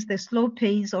against the slow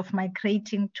pace of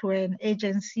migrating to an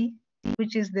agency,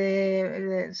 which is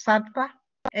the SADPA,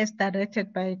 as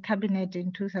directed by Cabinet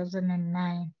in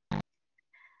 2009.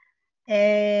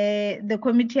 The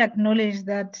committee acknowledged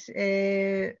that,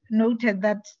 noted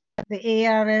that the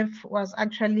ARF was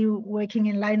actually working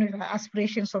in line with the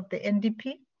aspirations of the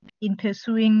NDP in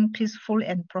pursuing peaceful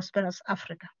and prosperous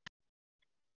Africa.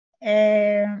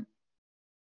 And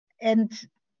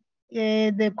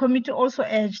the committee also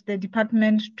urged the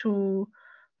department to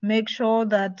make sure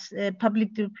that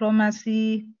public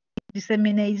diplomacy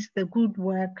disseminates the good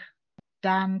work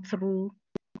done through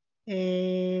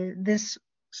this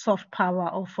soft power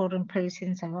of foreign policy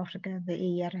in South Africa,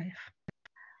 the ARF.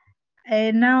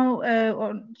 Now,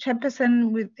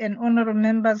 Chairperson and honorable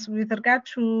members, with regard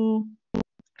to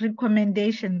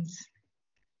recommendations,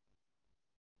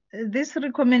 these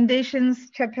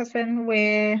recommendations, Chairperson,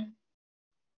 were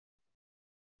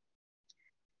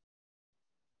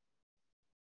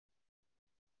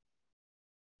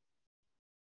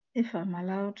if I'm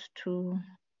allowed to.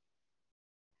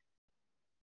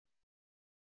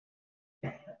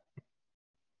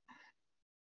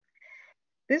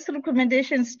 These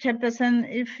recommendations, Chairperson,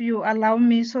 if you allow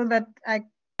me, so that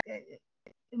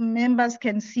members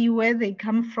can see where they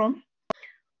come from.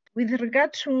 With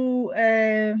regard to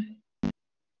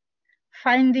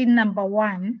finding number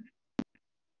 1,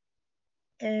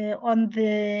 on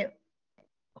the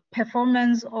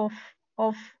performance of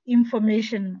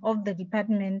information of the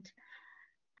department,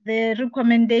 the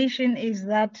recommendation is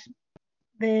that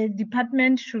the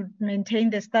department should maintain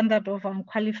the standard of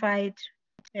unqualified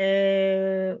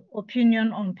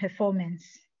opinion on performance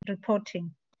reporting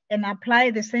and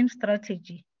apply the same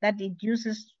strategy that it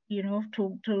uses,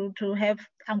 to have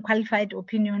unqualified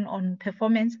opinion on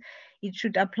performance. It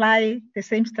should apply the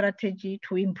same strategy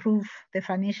to improve the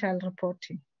financial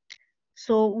reporting.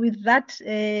 So with that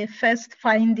first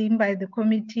finding by the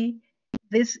committee,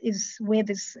 this is where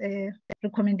this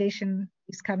recommendation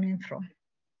is coming from.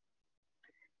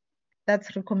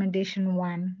 That's recommendation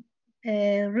 1.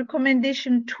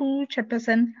 Recommendation 2,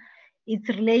 Chairperson, It's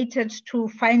related to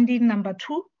finding number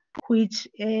 2, which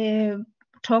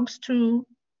talks to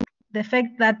the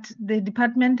fact that the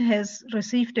department has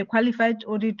received a qualified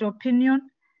audit opinion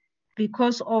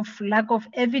because of lack of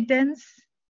evidence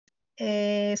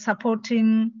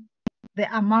supporting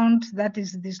the amount that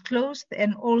is disclosed,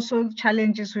 and also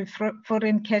challenges with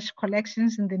foreign cash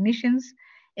collections in the missions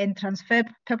and transfer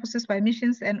purposes by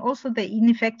missions, and also the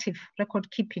ineffective record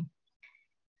keeping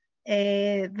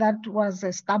that was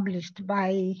established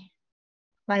by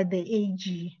the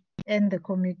AG and the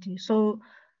committee. So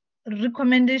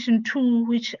recommendation 2,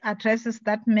 which addresses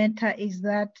that matter, is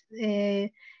that the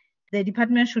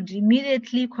department should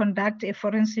immediately conduct a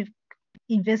forensic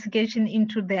investigation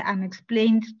into the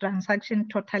unexplained transaction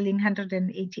totaling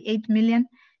 188 million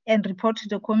and report to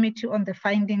the committee on the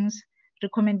findings,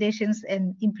 recommendations,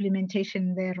 and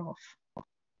implementation thereof.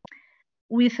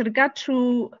 With regard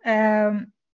to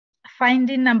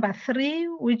finding number 3,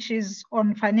 which is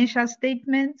on financial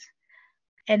statements,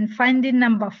 and finding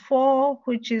number 4,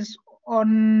 which is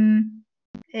on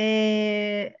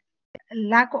a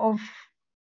lack of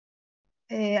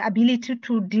ability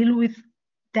to deal with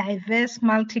diverse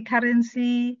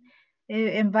multi-currency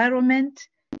environment,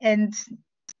 and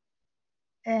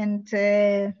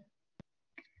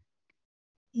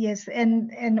yes,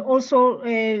 and also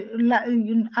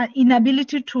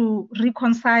inability to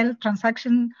reconcile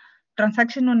transaction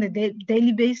on a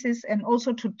daily basis, and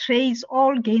also to trace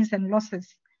all gains and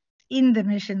losses in the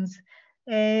missions.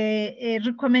 A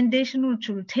recommendation which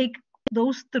will take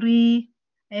those 3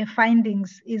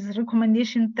 findings is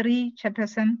recommendation 3,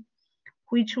 Chairperson,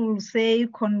 which will say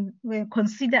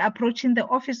consider approaching the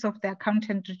Office of the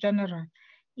Accountant General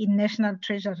in National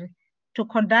Treasury to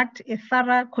conduct a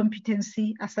thorough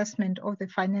competency assessment of the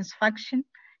finance function,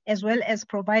 as well as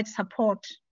provide support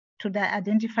to the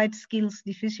identified skills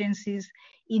deficiencies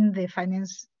in the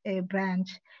finance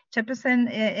branch. Chairperson,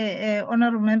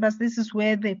 honorable members, this is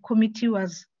where the committee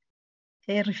was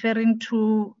referring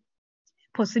to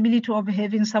possibility of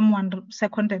having someone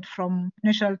seconded from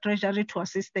National Treasury to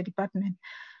assist the department.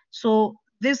 So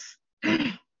this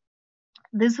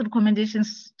recommendation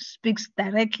speaks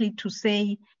directly to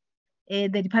say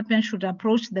the department should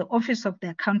approach the Office of the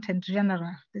Accountant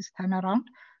General this time around,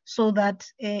 so that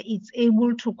it's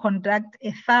able to conduct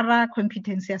a thorough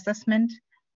competency assessment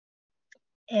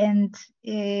and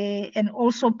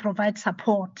also provide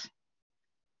support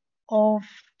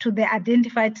to the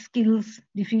identified skills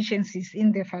deficiencies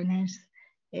in the finance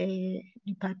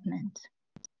department.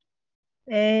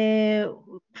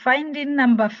 Finding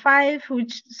number 5,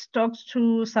 which talks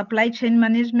to supply chain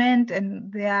management,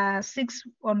 and there are 6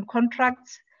 on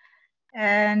contracts,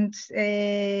 and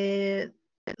the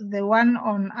one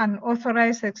on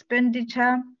unauthorized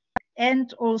expenditure,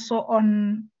 and also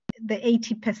on the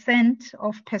 80%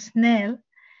 of personnel.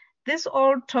 This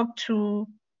all talk to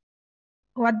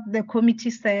what the committee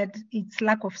said, it's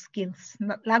lack of skills,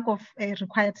 lack of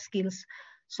required skills.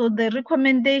 So the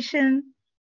recommendation,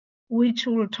 which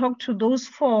will talk to those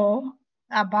 4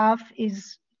 above,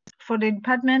 is for the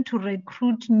department to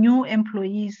recruit new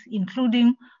employees,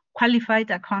 including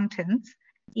qualified accountants,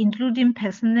 including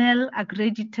personnel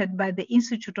accredited by the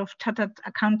Institute of Chartered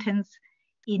Accountants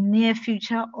in near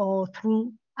future or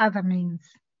through other means.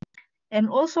 And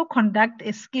also conduct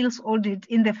a skills audit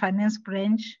in the finance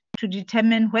branch to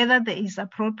determine whether there is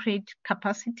appropriate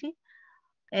capacity,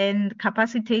 and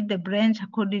capacitate the branch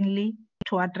accordingly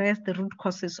to address the root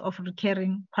causes of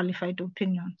recurring qualified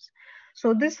opinions.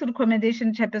 So this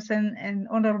recommendation, Chairperson and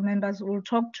honorable members, will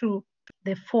talk to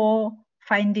the 4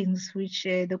 findings which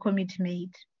the committee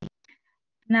made.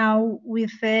 Now,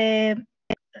 with a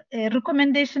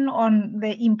recommendation on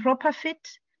the improper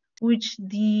fit, which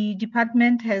the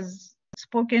department has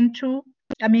spoken to,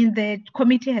 the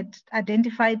committee had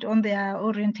identified on their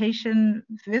orientation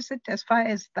visit as far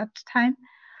as that time,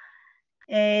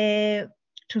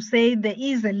 to say there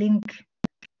is a link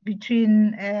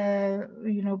between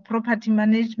property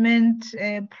management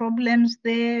problems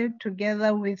there,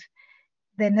 together with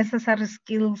the necessary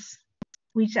skills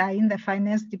which are in the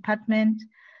finance department,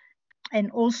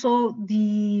 and also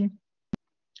the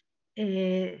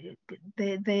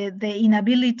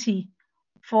inability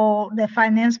for the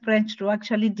finance branch to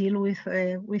actually deal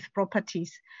with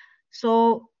properties.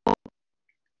 So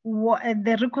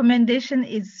the recommendation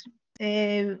is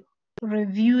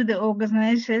review the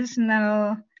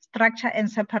organizational structure and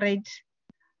separate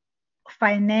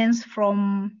finance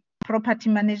from property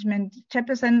management.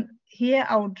 Chairperson, here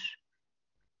I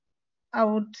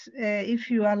would, if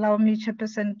you allow me,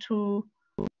 Chairperson, to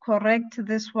correct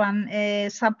this one.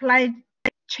 Supply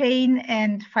chain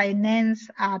and finance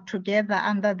are together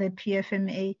under the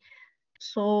PFMA.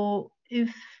 So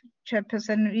if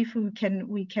Chairperson, if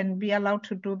we can be allowed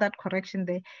to do that correction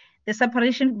there. The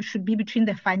separation should be between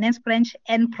the finance branch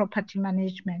and property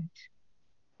management.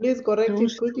 Please correct it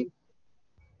Those quickly. two.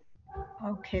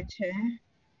 Okay, Chair.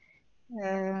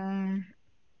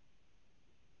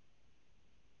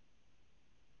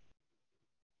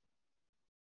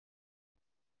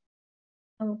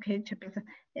 Okay, Chairperson.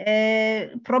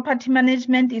 Property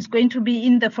management is going to be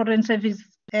in the Foreign Service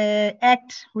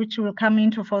Act, which will come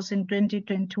into force in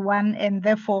 2021, and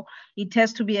therefore it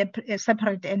has to be a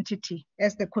separate entity,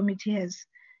 as the committee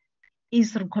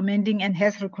is recommending and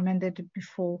has recommended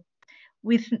before.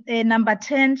 With number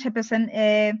 10, Chairperson,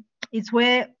 it's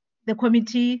where the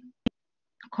committee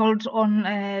called on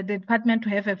the department to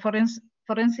have a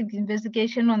forensic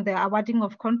investigation on the awarding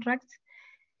of contracts.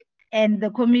 And the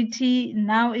committee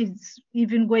now is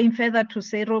even going further to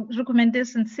say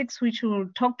recommendation 6, which will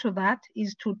talk to that,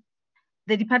 is to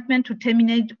the department to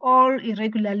terminate all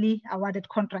irregularly awarded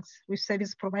contracts with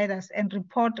service providers and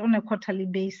report on a quarterly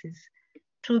basis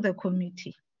to the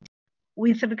committee.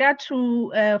 With regard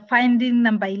to finding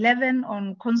number 11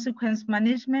 on consequence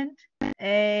management,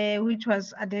 which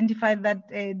was identified that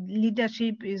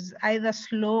leadership is either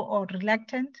slow or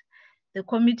reluctant, the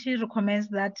committee recommends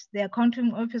that the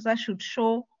accounting officer should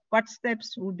show what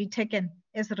steps will be taken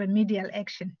as remedial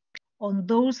action on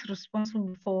those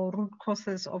responsible for root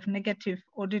causes of negative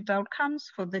audit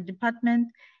outcomes for the department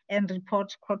and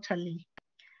report quarterly.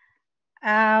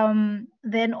 Then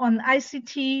on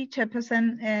ICT,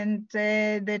 Chairperson, and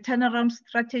the turnaround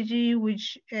strategy,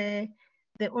 which the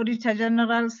Auditor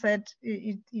General said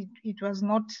it was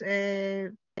not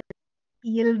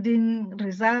yielding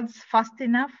results fast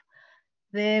enough.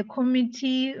 The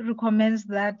committee recommends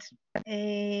that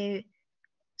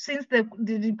since the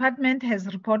department has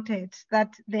reported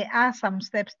that there are some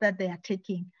steps that they are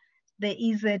taking, there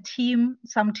is a team,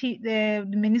 the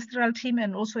ministerial team,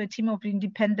 and also a team of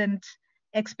independent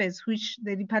experts which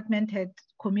the department had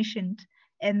commissioned,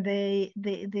 and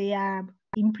they are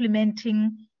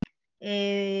implementing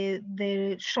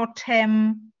the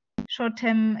short-term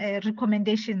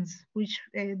recommendations which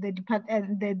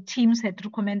the teams had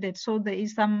recommended. So there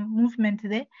is some movement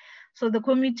there. So the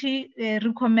committee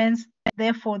recommends,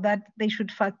 therefore, that they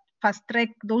should fast-track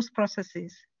those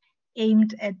processes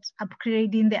aimed at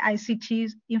upgrading the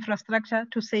ICT infrastructure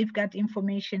to safeguard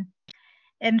information.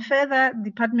 And further, the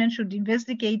department should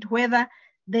investigate whether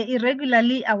the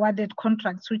irregularly awarded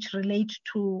contracts which relate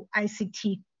to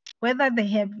ICT, whether they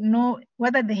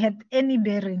had any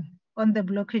bearing on the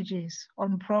blockages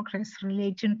on progress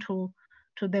relating to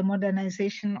the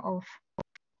modernization of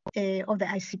the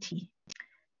ICT.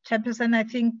 Chairperson, I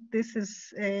think this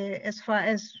is as far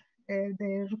as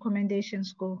the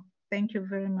recommendations go. Thank you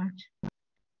very much.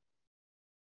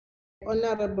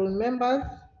 Honorable members,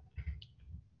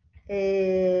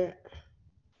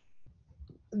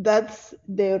 that's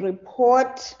the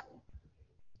report.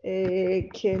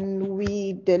 Can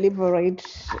we deliberate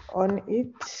on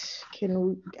it?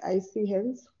 I see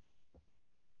hands.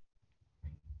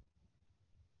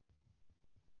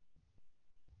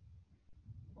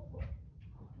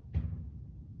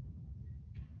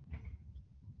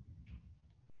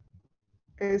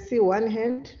 I see one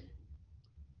hand.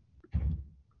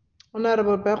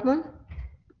 Honorable Bergman.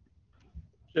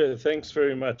 Yeah, thanks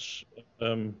very much.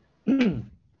 Followed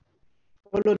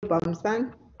by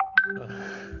Msang.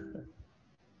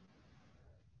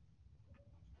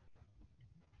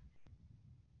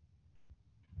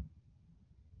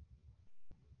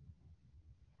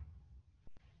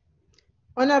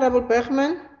 Honorable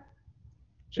Bergman.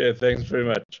 Chair, thanks very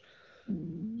much.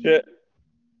 Chair,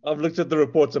 I've looked at the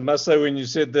reports. I must say, when you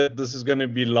said that this is going to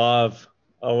be live,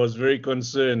 I was very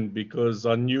concerned because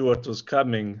I knew what was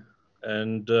coming,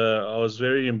 and I was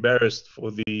very embarrassed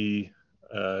for the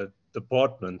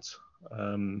department.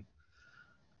 And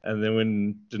then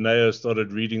when Daneo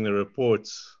started reading the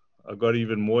reports, I got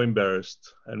even more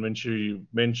embarrassed. And when she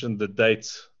mentioned the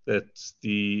date that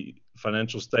the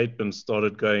financial statements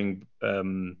started going a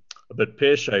bit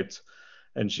pear-shaped,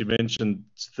 and she mentioned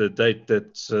the date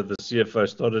that the CFO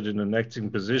started in an acting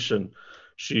position,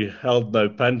 she held no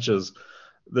punches.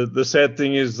 The sad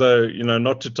thing is, though,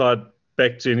 not to tie it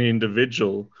back to any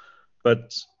individual,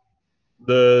 but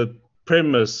the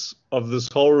premise of this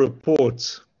whole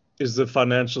report is the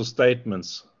financial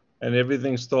statements, and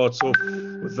everything starts off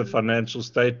with the financial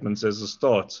statements as a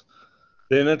start.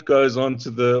 Then it goes on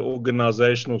to the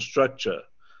organizational structure.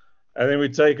 And then we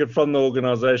take it from the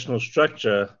organizational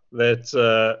structure that,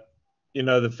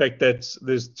 the fact that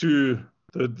there's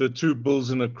the two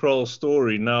bulls in a kraal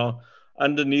story. Now,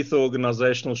 underneath the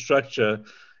organizational structure,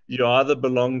 you either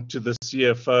belong to the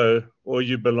CFO or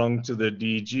you belong to the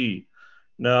DG.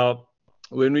 Now,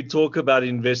 when we talk about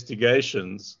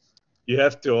investigations, you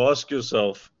have to ask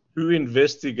yourself, who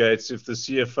investigates if the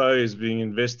CFO is being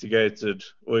investigated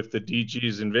or if the DG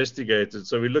is investigated?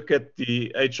 So we look at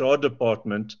the HR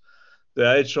department.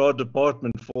 The HR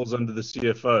department falls under the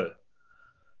CFO.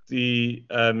 The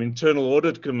Internal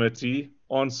Audit Committee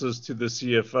answers to the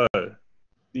CFO.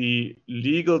 The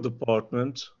legal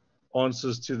department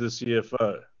answers to the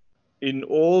CFO. In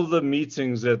all the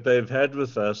meetings that they've had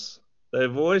with us,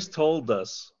 they've always told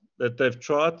us that they've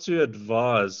tried to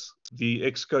advise the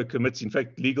ExCo committee. In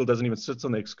fact, legal doesn't even sit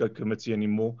on the ExCo committee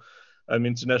anymore.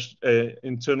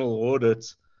 Internal audit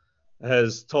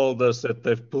has told us that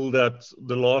they've pulled out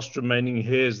the last remaining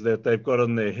hairs that they've got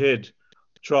on their head,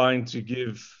 trying to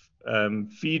give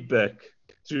feedback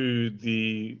to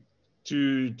the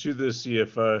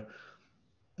CFO.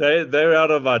 They're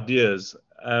out of ideas.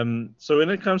 So when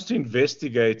it comes to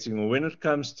investigating, or when it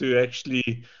comes to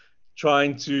actually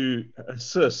trying to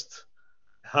assist,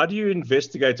 how do you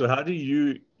investigate, or how do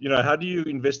you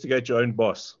investigate your own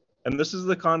boss? And this is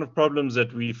the kind of problems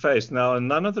that we face now. And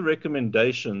none of the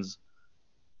recommendations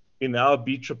in our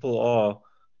BRRR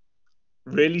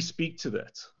really speak to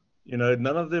that.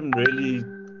 None of them really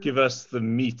give us the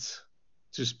meat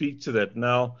to speak to that.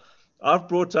 Now, I've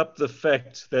brought up the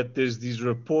fact that there's these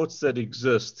reports that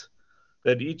exist,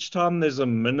 that each time there's a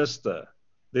minister,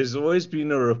 there's always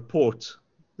been a report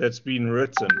that's been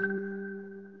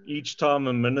written. Each time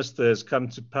a minister has come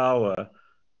to power,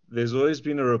 there's always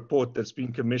been a report that's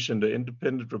been commissioned, an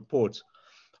independent report.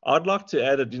 I'd like to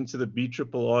add it into the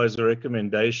BRRR as a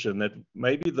recommendation that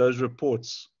maybe those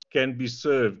reports can be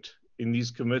served in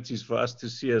these committees for us to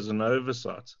see as an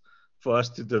oversight, for us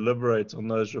to deliberate on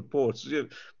those reports.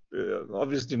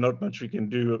 Obviously, not much we can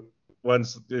do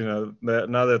once, now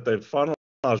that they've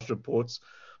finalized reports,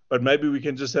 but maybe we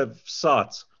can just have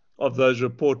sight of those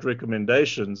report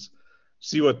recommendations,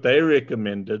 see what they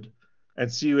recommended, and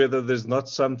see whether there's not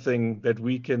something that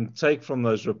we can take from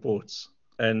those reports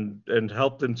and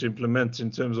help them to implement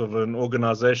in terms of an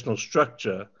organizational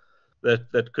structure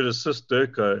that could assist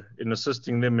DIRCO in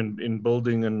assisting them in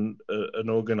building an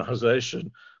organization,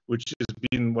 which has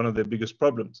been one of their biggest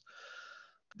problems.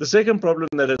 The second problem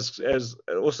that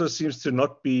also seems to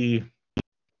not be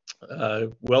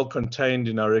well contained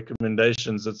in our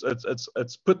recommendations,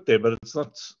 it's put there, but it's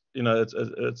not,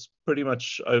 it's pretty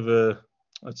much over,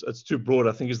 it's too broad,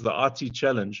 I think, is the IT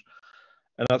challenge.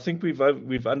 And I think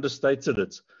we've understated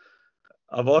it.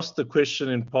 I've asked the question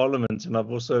in Parliament, and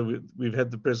we've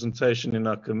had the presentation in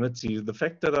our committee. The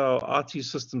fact that our IT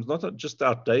system's not just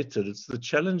outdated, it's the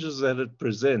challenges that it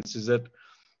presents is that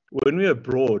when we're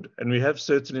abroad and we have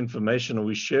certain information, or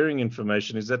we're sharing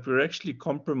information, is that we're actually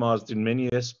compromised in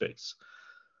many aspects.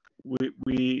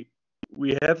 We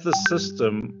have the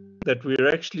system that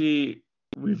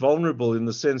we're vulnerable in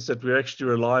the sense that we actually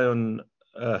rely on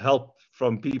help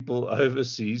from people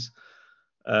overseas.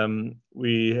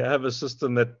 We have a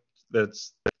system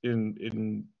that's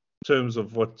in terms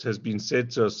of what has been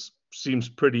said to us seems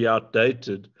pretty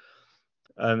outdated.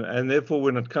 And therefore,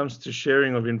 when it comes to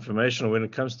sharing of information, or when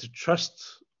it comes to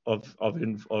trust of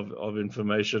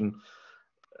information,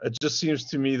 it just seems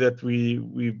to me that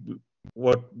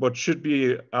what should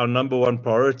be our number one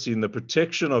priority in the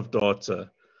protection of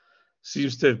data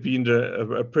seems to have been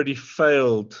a pretty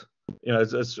failed,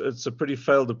 it's a pretty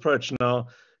failed approach. Now,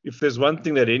 if there's one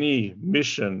thing that any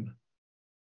mission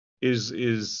is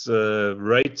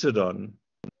rated on,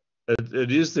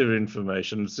 it is their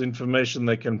information. It's information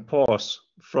they can pass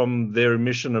from their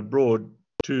mission abroad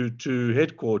to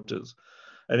headquarters.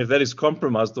 And if that is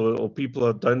compromised, or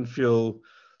people don't feel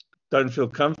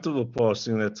comfortable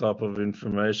passing that type of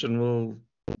information, well,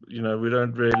 we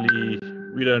don't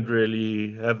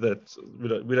really have that.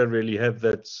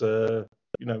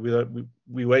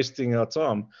 We're wasting our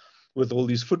time with all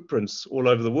these footprints all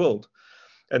over the world.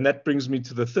 And that brings me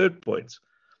to the third point.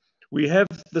 We have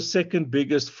the second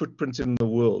biggest footprint in the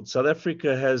world. South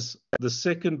Africa has the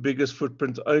second biggest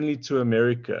footprint only to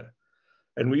America.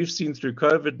 And we've seen through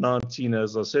COVID-19,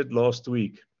 as I said last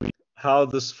week, how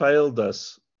this failed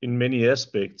us in many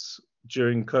aspects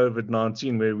during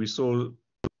COVID-19, where we saw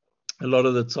a lot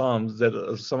of the times that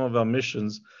some of our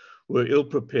missions were ill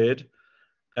prepared,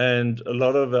 and a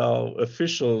lot of our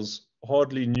officials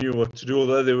hardly knew what to do,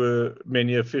 although there were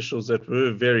many officials that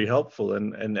were very helpful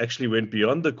and actually went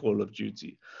beyond the call of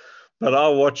duty. But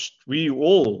we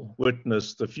all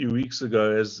witnessed a few weeks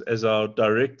ago as our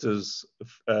directors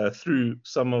threw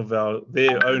some of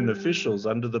their own officials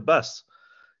under the bus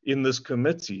in this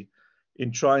committee.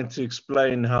 in trying to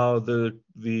explain how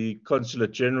the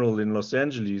Consulate General in Los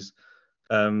Angeles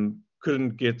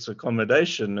couldn't get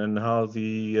accommodation and how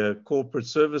the corporate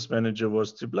service manager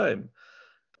was to blame.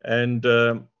 And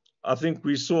I think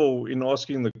we saw in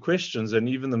asking the questions, and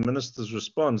even the minister's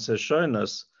response has shown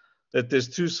us that there's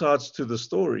two sides to the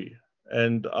story.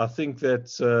 And I think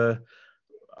that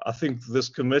I think this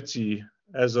committee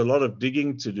has a lot of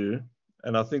digging to do,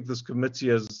 and I think this committee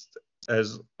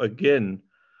has again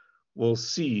will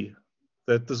see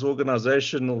that this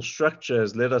organizational structure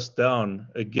has let us down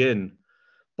again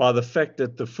by the fact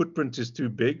that the footprint is too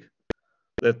big,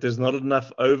 that there's not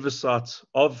enough oversight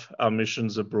of our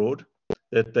missions abroad,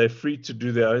 that they're free to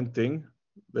do their own thing,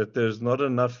 that there's not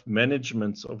enough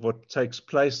management of what takes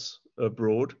place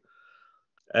abroad.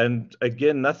 And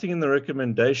again, nothing in the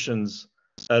recommendations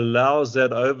allows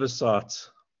that oversight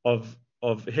of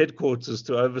headquarters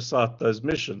to oversight those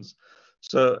missions.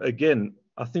 So again,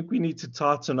 I think we need to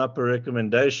tighten up a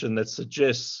recommendation that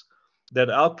suggests that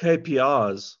our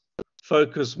KPIs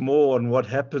focus more on what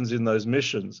happens in those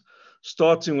missions,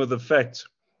 starting with the fact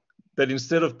that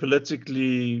instead of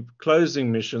politically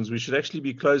closing missions, we should actually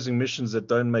be closing missions that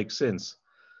don't make sense.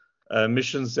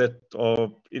 Missions that are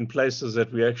in places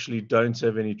that we actually don't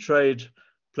have any trade,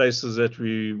 places that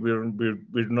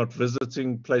we're not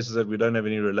visiting, places that we don't have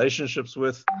any relationships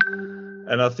with.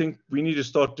 And I think we need to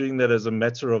start doing that as a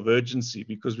matter of urgency,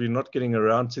 because we're not getting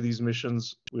around to these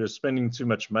missions. We're spending too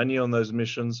much money on those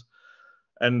missions,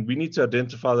 and we need to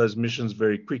identify those missions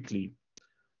very quickly.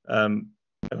 And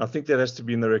I think that has to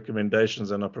be in the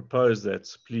recommendations, and I propose that,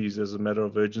 please, as a matter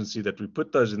of urgency, that we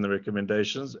put those in the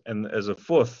recommendations, and as a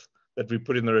fourth, that we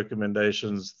put in the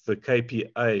recommendations the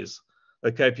KPIs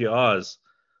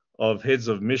of heads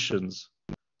of missions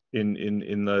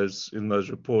in those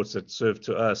reports that serve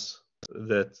to us,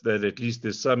 that at least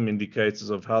there's some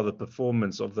indicators of how the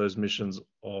performance of those missions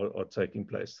are taking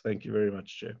place. Thank you very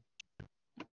much, Chair.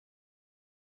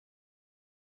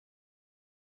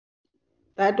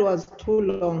 That was too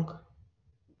long.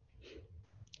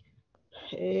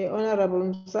 Honorable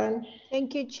Msan.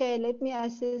 Thank you, Chair. Let me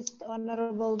assist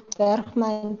Honorable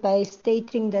Bergman by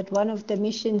stating that one of the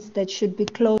missions that should be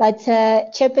closed. But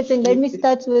Chairperson, let me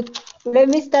start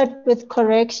with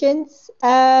corrections.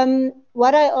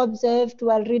 What I observed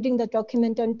while reading the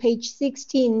document on page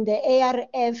 16, the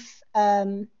ARF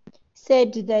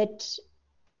said that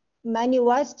money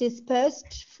was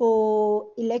dispersed for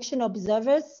election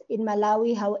observers in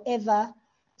Malawi. However,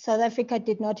 South Africa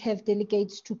did not have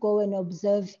delegates to go and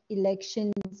observe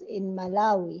elections in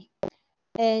Malawi.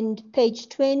 And page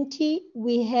 20,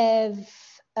 we have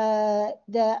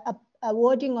the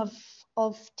awarding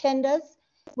of tenders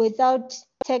without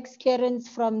tax clearance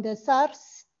from the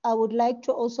SARS. I would like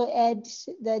to also add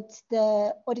that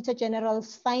the Auditor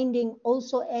General's finding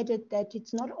also added that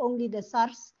it's not only the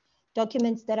SARS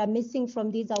documents that are missing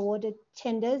from these awarded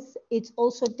tenders, it's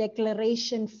also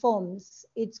declaration forms.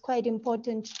 It's quite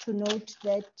important to note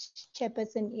that,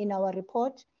 Chairperson, in our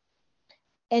report.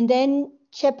 And then,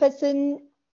 Chairperson,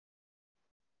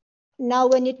 now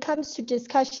when it comes to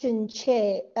discussion,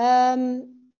 Chair,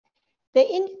 the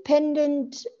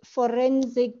independent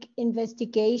forensic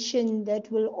investigation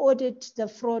that will audit the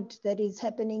fraud that is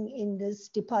happening in this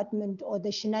department, or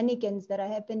the shenanigans that are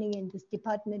happening in this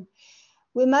department,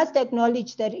 we must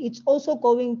acknowledge that it's also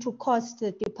going to cost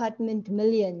the department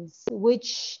millions,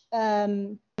 which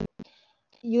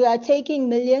you are taking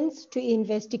millions to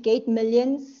investigate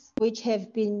millions which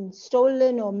have been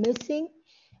stolen or missing.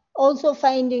 Also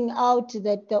finding out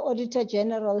that the Auditor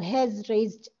General has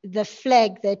raised the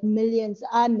flag that millions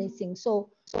are missing. So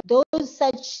those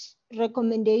such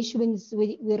recommendations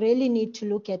we really need to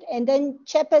look at. And then,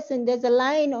 Chairperson, there's a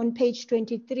line on page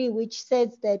 23 which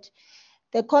says that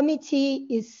the committee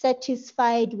is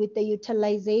satisfied with the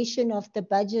utilization of the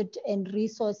budget and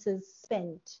resources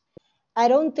spent. I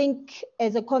don't think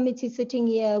as a committee sitting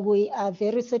here, we are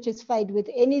very satisfied with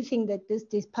anything that this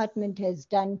department has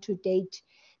done to date,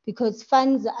 because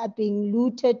funds are being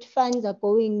looted, funds are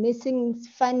going missing,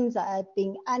 funds are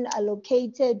being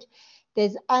unallocated,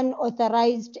 there's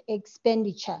unauthorized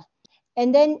expenditure.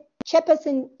 And then,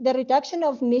 Chairperson, the reduction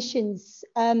of missions,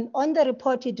 on the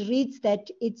report it reads that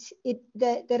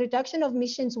the reduction of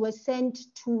missions was sent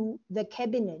to the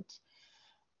cabinet.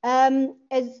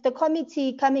 As the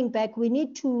committee coming back, we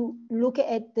need to look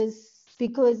at this,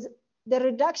 because the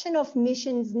reduction of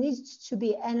missions needs to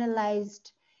be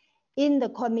analyzed in the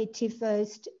committee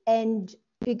first, and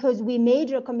because we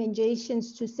made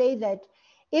recommendations to say that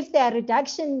if there are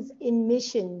reductions in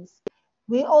missions,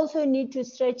 we also need to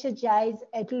strategize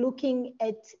at looking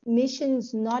at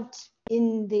missions not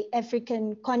in the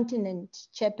African continent,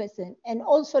 Chairperson. And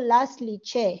also lastly,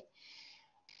 Chair,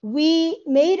 we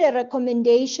made a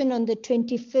recommendation on the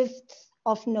 25th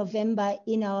of November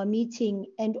in our meeting,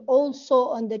 and also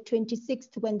on the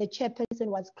 26th when the chairperson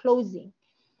was closing,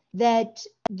 that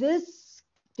this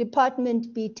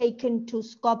department be taken to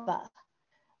SCOPA.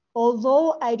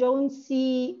 Although I don't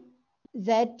see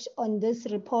that on this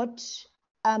report,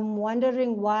 I'm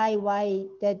wondering why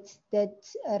that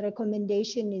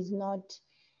recommendation is not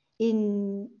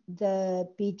in the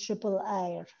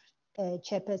BRRR,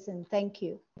 Chairperson. Thank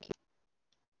you.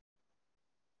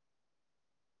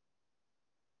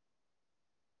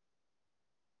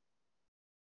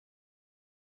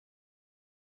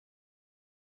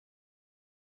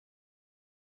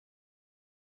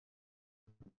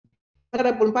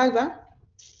 Honorable Mpanza.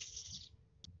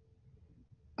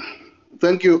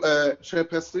 Thank you,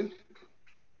 Chairperson.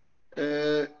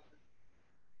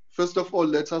 First of all,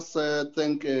 let us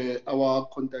thank our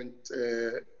content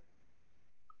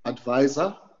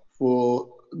advisor for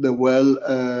the well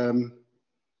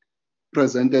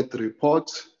presented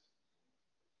report.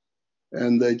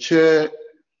 And the Chair,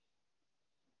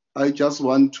 I just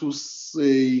want to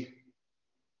say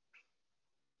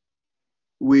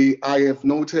I have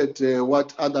noted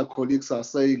what other colleagues are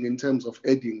saying in terms of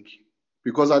adding,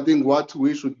 because I think what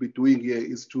we should be doing here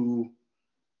is to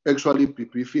actually be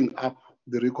briefing up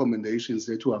the recommendations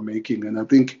that we are making. And I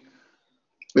think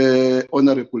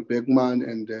Honorable Bergman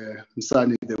and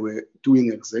Msani, they were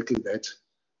doing exactly that.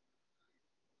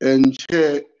 And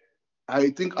Chair, I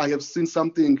think I have seen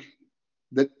something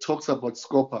that talks about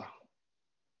SCOPA,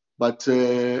 but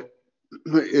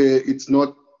it's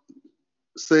not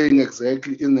saying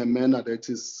exactly in a manner that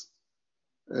is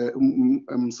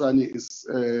Msani is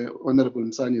Honorable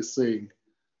Msani is saying.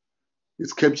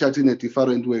 It's captured in a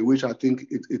different way, which I think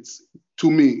it's to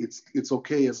me it's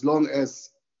okay as long as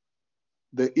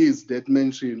there is that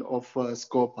mention of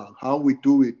SCOPA. How we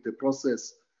do it, the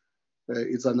process,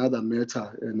 is another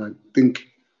matter. And I think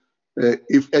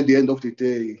if at the end of the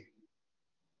day,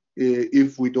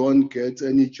 if we don't get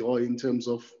any joy in terms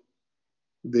of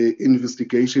the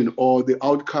investigation or the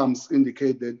outcomes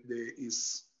indicate that there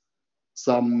is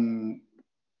some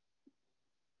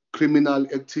criminal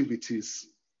activities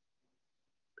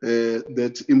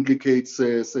that implicates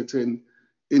certain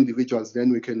individuals,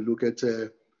 then we can look at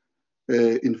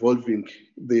involving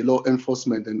the law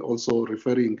enforcement and also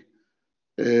referring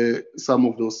some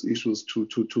of those issues to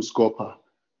SCOPA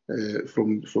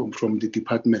from the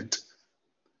department.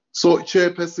 So,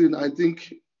 Chairperson, I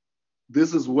think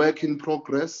this is work in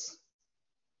progress.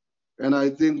 And I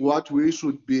think what we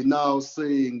should be now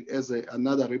saying as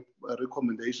another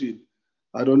recommendation,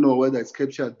 I don't know whether it's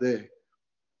captured there,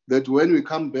 that when we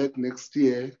come back next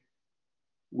year,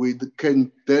 we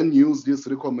can then use these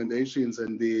recommendations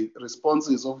and the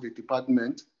responses of the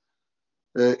department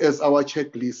as our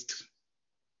checklist.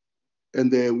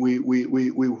 And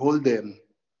we hold them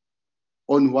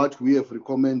on what we have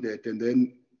recommended and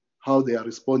then how they are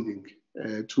responding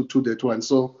to that one.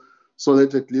 So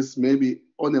that at least maybe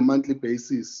on a monthly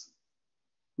basis,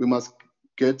 we must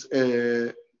get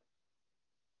an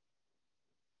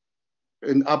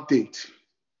update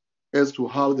as to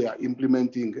how they are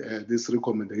implementing these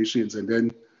recommendations, and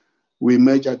then we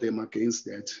measure them against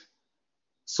that.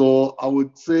 So I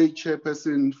would say,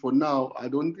 Chairperson, for now, I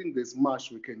don't think there's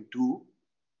much we can do.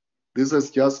 This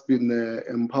has just been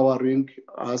empowering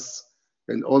us,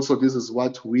 and also this is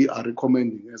what we are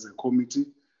recommending as a committee.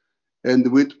 And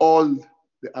with all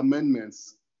the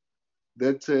amendments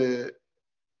that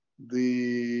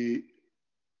the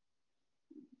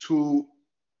two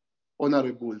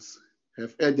honorables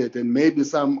have added, and maybe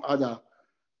some other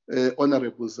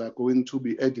honorables are going to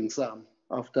be adding some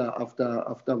after I've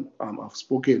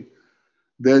spoken,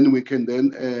 then we can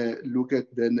then look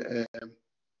at then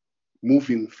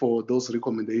moving for those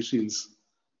recommendations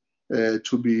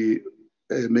to be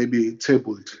maybe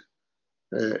tabled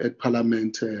at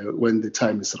Parliament when the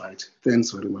time is right.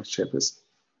 Thanks very much, Chairperson.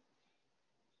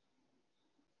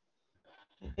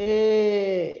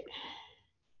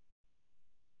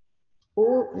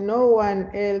 No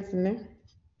one else, ne?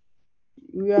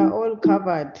 We are all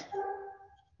covered.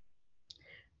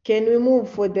 Can we move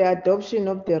for the adoption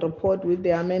of the report with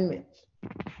the amendments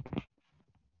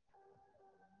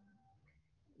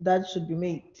that should be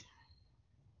made?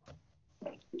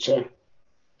 Chair.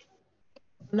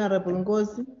 Honorable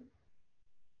Ngozi.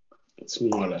 It's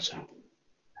me, Chair.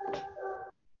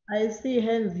 I see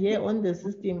hands here on the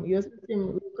system. Your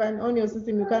system, on your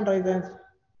system, you can't raise hands.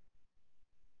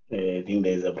 I think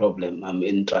there's a problem. I'm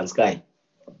in Transkei.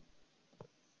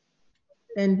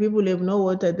 And people have no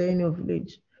water there in your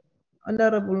village.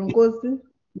 Honorable Nkosi,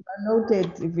 you are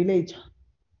noted village.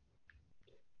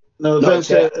 No, No, thanks,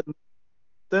 Chair. Chair.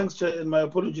 Thanks, Chair, and my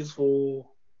apologies for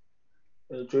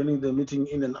joining the meeting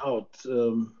in and out.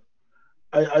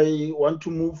 I want to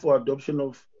move for adoption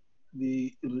of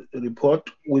the report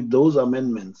with those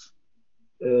amendments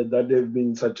that have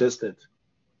been suggested,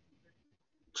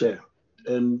 Chair.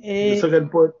 And the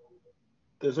second point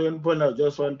I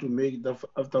just want to make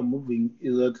after moving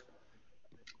is that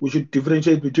we should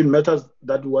differentiate between matters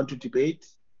that we want to debate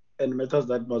and matters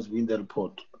that must be in the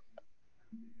report.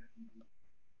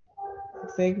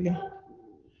 Exactly.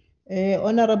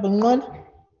 Honorable Ngon.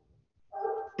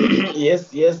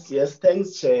 Yes.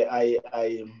 Thanks, Chair.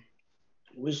 I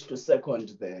wish to second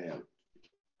the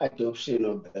adoption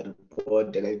of the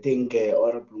report, and I think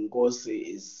Honorable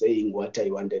Nkosi is saying what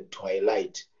I wanted to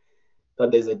highlight,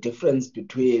 that there's a difference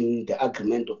between the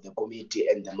agreement of the committee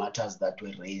and the matters that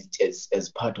were raised as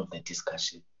part of the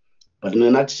discussion. But in a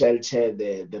nutshell, Chair,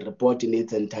 the report in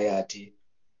its entirety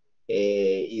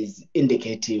is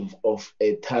indicative of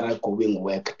a thoroughgoing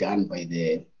work done by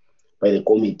the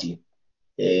committee,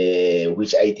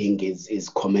 which I think is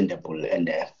commendable, and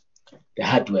the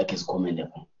hard work is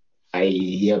commendable. I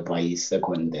hereby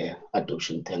second the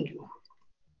adoption. Thank you.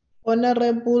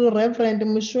 Honorable Reverend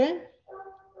Mushwe.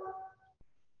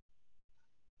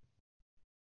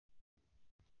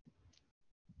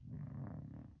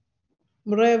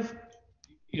 Rev.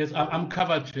 Yes, I'm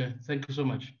covered, Chair. Thank you so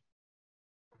much.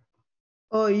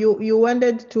 Oh, you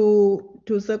wanted to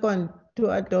second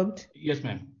to adopt? Yes,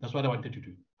 ma'am. That's what I wanted to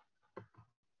do.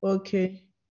 Okay.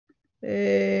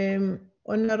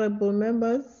 Honorable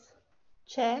members.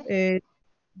 Chair.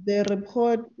 The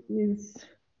report is,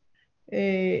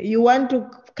 you want to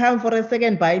come for a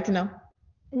second bite now?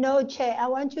 No, Chair, I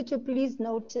want you to please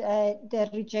note the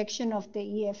rejection of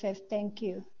the EFF. Thank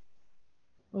you.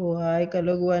 Oh,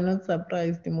 we're not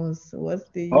surprised, Mos. What's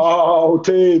the issue? I'll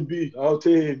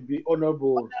be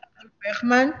honorable.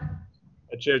 Bechman?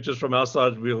 Chair, just from our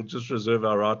side, we'll just reserve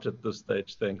our right at this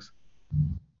stage. Thanks.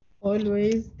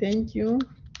 Always, thank you.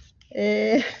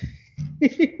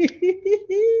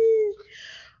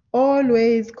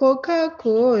 Always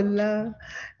Coca-Cola.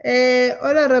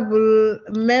 Honorable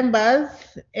members,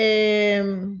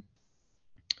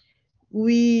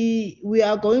 we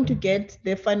are going to get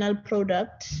the final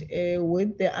product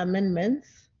with the amendments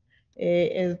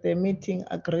as the meeting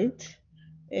agreed.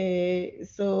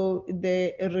 So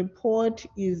the report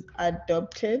is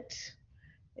adopted,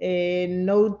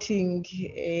 noting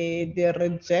the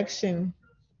rejection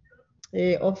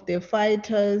of the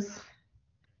fighters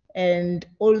and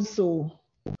also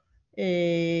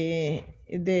the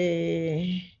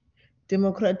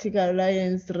Democratic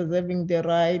Alliance reserving the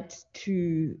right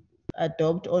to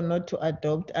adopt or not to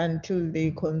adopt until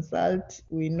they consult.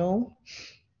 We know.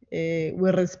 We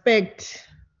respect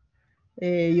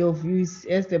your views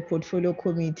as the portfolio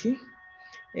committee,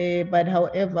 but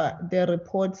however, the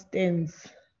report stands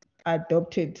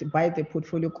adopted by the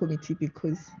portfolio committee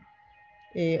because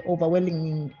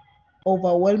overwhelmingly,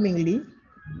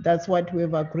 that's what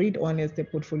we've agreed on as the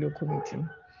portfolio committee.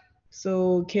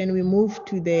 So can we move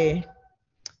to the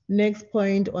next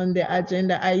point on the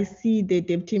agenda? I see the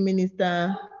Deputy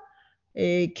Minister,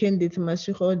 Candidate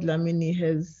Mashiko Dlamini,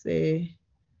 has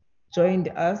joined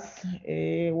us.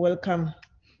 Welcome,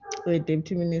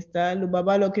 Deputy Minister.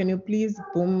 Lubabalo, can you please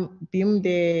beam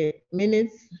the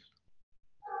minutes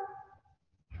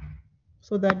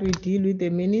so that we deal with the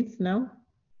minutes now?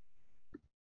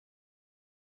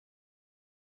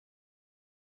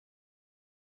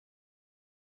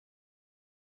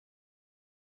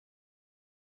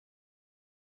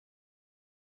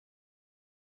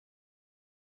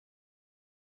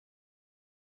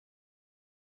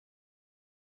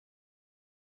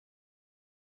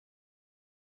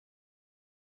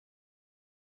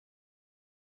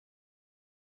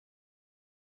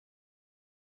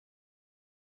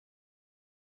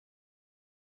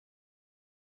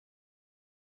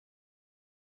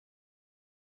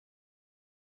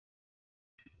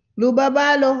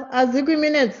 Lubabalo, azikwi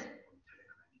minutes.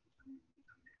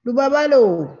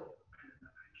 Lubabalo.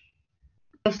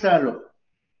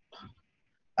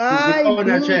 Ay,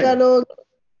 kaloku.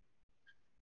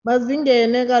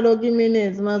 Mazingene kaloku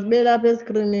i-minutes, mazibe lapha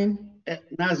eskrinini.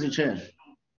 Nazi, Chair.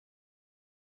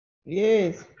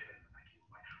 Yes.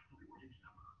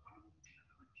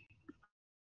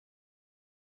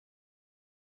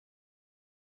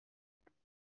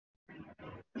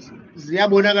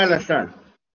 Ziyabonakala hlala.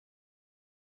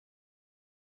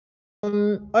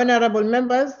 Honorable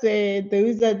members,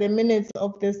 these are the minutes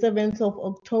of the 7th of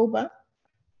October,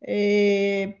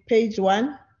 page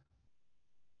 1.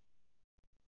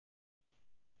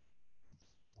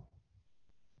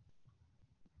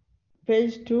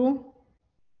 Page 2.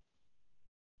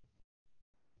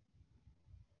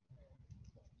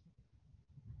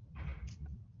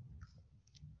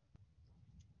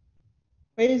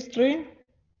 Page 3.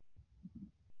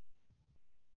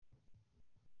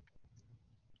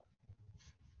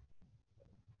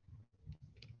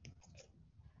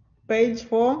 Page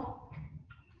 4.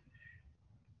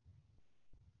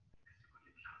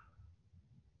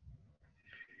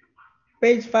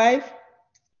 Page 5.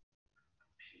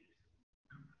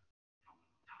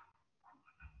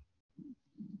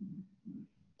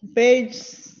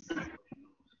 Page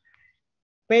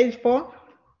 4.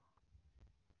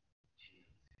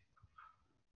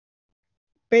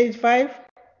 Page 5.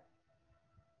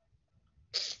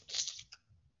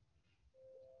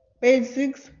 Page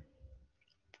 6.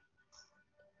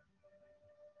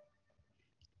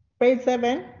 Page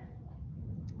 7.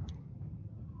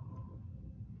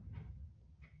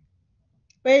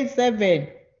 Page 7.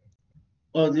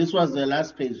 Oh, this was the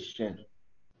last page, Chair.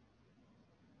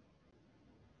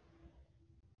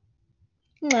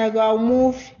 I'll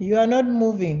move. You are not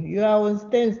moving. You are on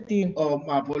standstill. Oh,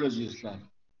 my apologies, sir.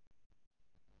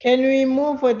 Can we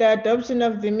move for the adoption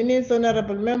of the minutes,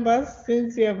 honorable members,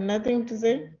 since you have nothing to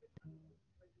say?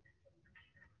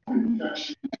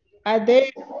 Are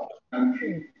they?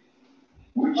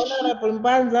 Honorable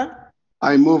Mbanza?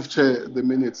 I move, Chair, the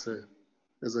minutes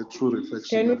as a true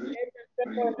reflection. Can we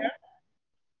of get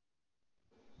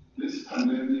a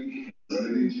seconder?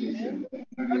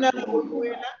 Honorable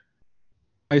Kuela?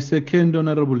 I second,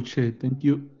 Honorable Chair. Thank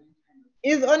you.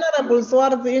 Is Honorable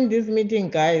Swartz in this meeting,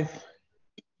 guys?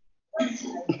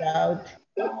 Out.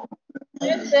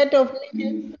 Next set of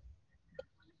minutes.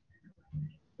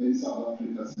 In South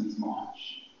Africa since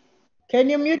March. Can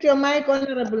you mute your mic,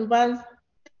 Honorable Mbanza?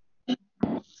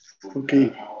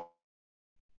 Okay.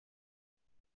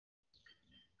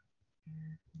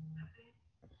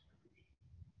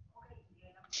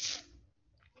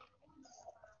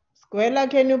 Squella,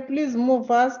 can you please move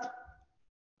fast?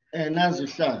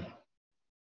 Nazishan.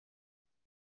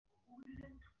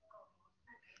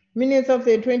 Minutes of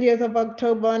the 20th of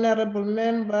October, honorable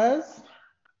members.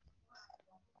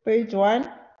 Page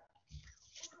 1.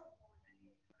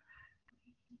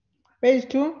 Page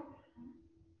 2.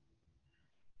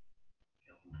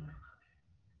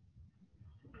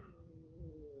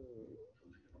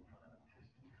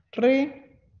 Three.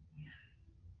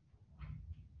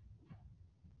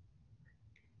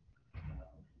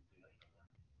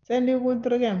 Send you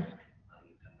good again.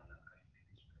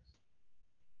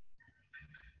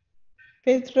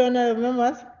 Page 3, honorable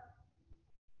members.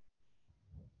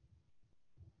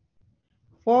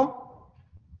 4.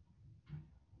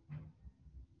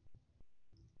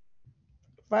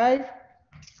 5.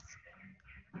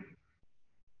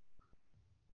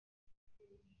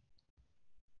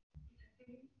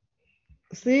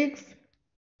 6.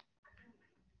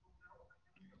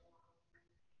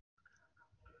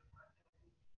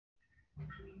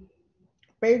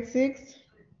 6.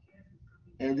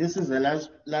 And this is the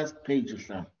last page,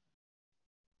 sir.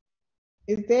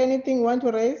 Is there anything you want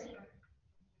to raise?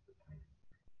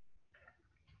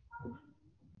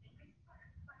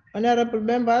 Honorable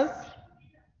members.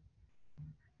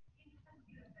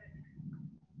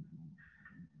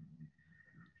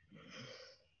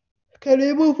 Can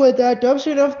we move for the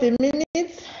adoption of the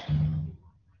minutes?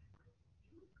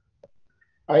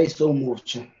 I so move,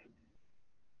 Chair.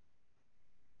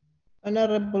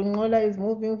 Honorable Ngola is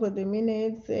moving for the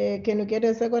minutes. Can you get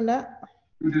a seconder?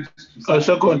 I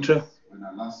second, Chair. When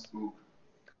I last spoke.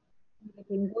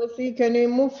 Can we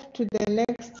move to the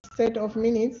next set of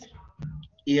minutes?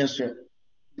 Yes, sir.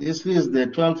 This is the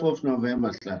 12th of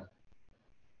November, sir.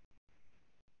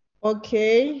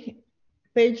 Okay,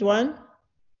 page 1.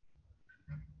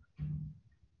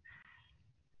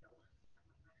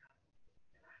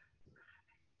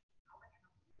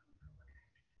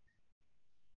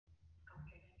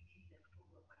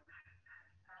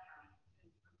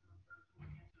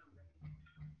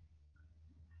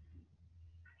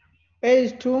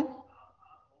 Page 2.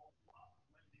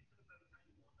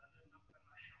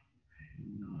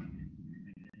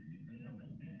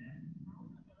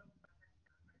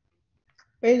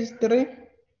 Page 3.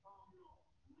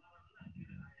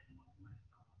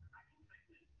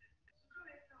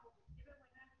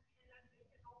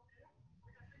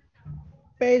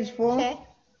 Page 4. Chair.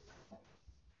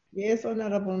 Yes,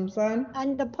 Honorable Msan.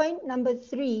 Under point number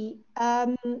 3,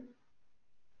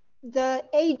 the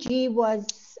AG was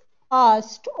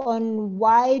asked on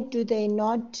why do they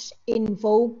not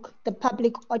invoke the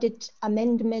Public Audit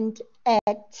Amendment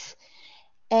Act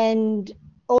and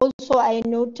also I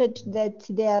noted that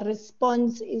their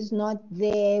response is not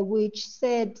there, which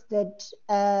said that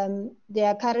they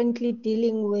are currently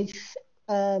dealing with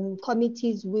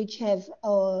committees which have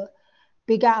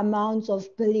bigger amounts of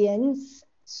billions.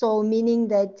 So meaning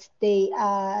that they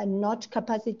are not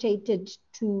capacitated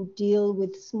to deal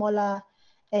with smaller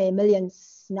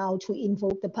millions now to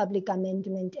invoke the Public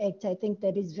Amendment Act. I think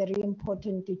that is very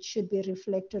important. It should be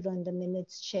reflected on the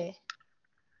minutes, Chair.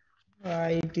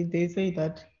 Why did they say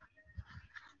that?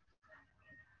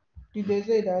 Did they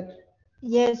say that?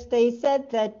 Yes, they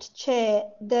said that, Chair.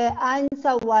 The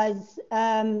answer was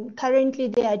currently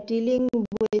they are dealing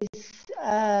with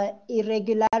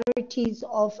irregularities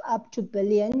of up to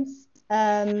billions.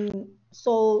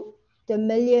 So the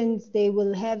millions they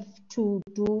will have to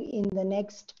do in the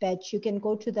next batch. You can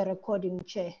go to the recording,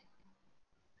 Chair.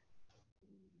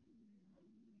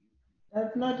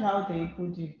 That's not how they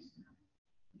put it.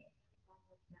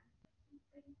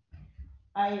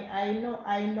 I know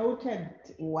I noted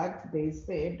what they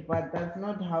said, but that's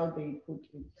not how they put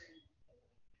it.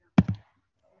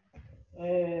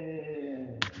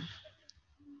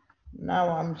 Now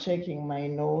I'm checking my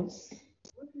notes.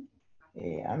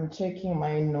 I'm checking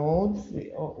my notes.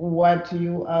 What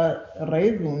you are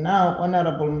raising now,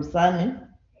 Honorable Msani,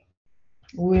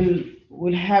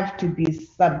 will have to be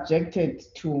subjected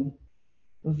to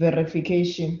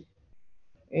verification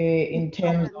in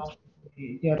terms of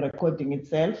the recording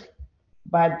itself,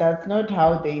 but that's not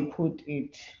how they put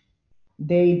it.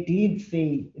 They did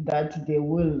say that they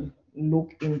will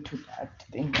look into that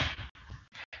thing.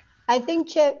 I think,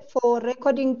 Chair, for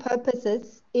recording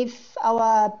purposes, if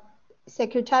our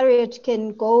Secretariat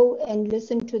can go and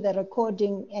listen to the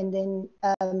recording and then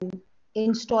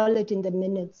install it in the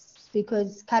minutes,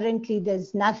 because currently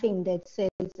there's nothing that says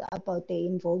about the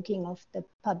invoking of the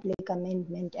Public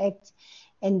Amendment Act,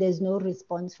 and there's no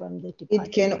response from the department.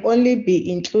 It can only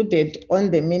be included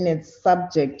on the minutes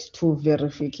subject to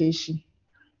verification.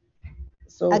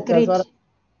 So Agreed. that's what.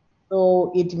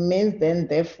 So it means then,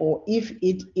 therefore, if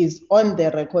it is on the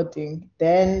recording,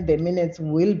 then the minutes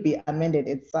will be amended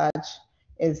as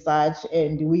such,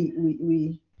 and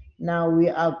we now we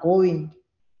are going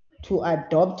to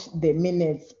adopt the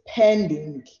minutes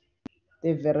pending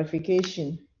the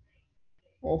verification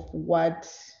of what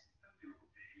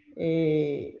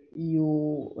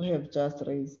you have just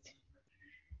raised.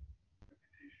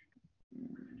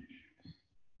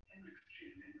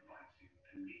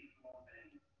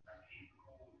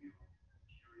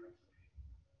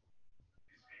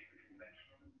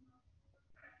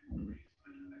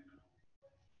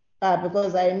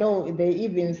 Because I know they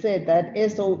even said that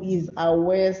SOEs are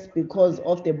worse because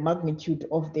of the magnitude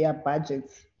of their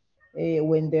budgets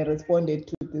when they responded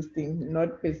to this thing,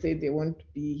 not per se they won't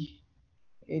be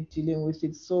dealing with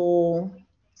it. So,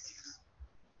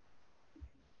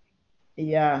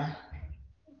 yeah.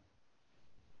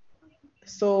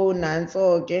 So,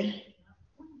 Nanso, okay.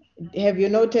 Have you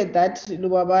noted that,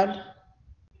 Lubabal?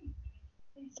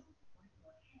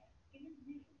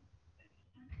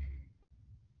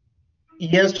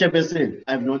 Yes, Chairperson,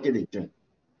 I've noted it.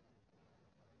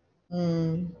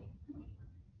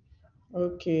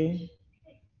 Okay.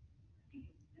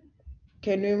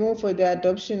 Can we move for the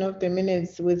adoption of the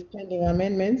minutes with pending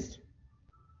amendments?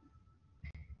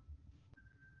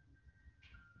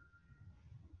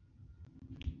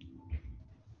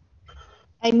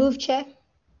 I move, Chair.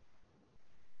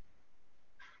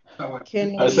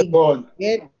 Can I we second.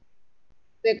 get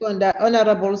second,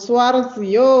 Honorable Swartz?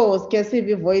 Yo,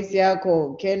 skesivi voice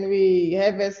yako. Can we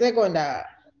have a seconder?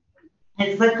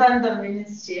 I second the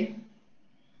minutes, Chair.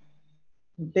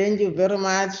 Thank you very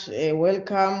much.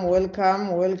 Welcome,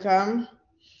 welcome, welcome.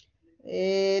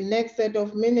 Next set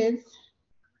of minutes.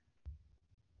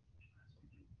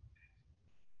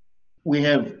 We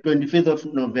have 25th of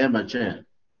November, Chair.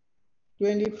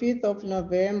 25th of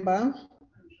November.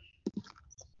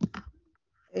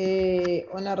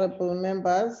 Honorable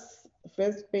members,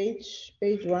 first page,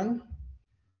 page 1.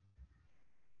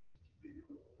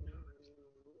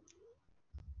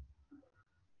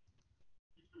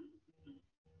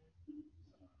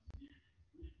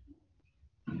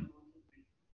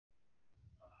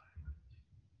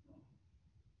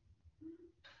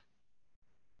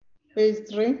 Page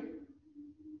 3.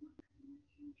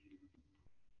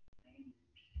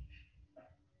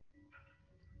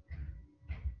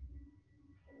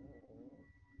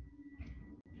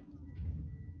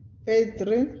 Page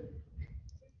 3.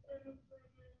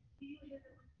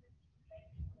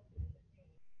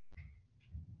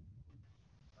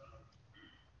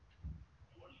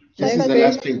 This is the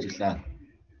last page, Islam.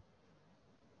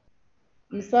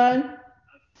 Msan?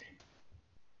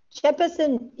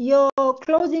 Chairperson, your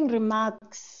closing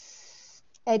remarks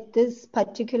at this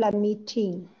particular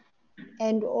meeting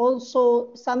and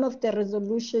also some of the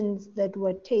resolutions that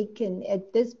were taken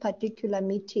at this particular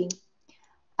meeting,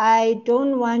 I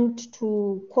don't want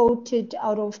to quote it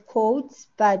out of quotes,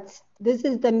 but this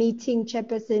is the meeting,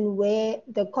 Chairperson, where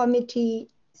the committee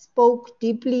spoke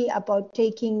deeply about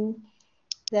taking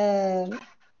the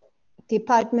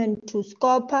department to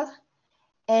SCOPA.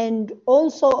 And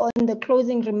also on the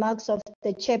closing remarks of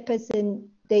the Chairperson,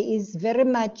 there is very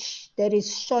much that is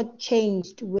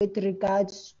shortchanged with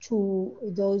regards to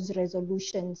those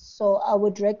resolutions. So I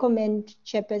would recommend,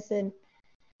 Chairperson,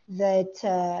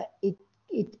 that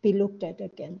it be looked at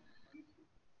again.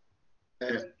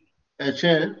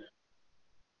 Chair?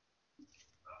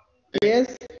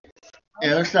 Yes.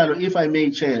 If I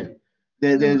may, Chair,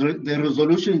 the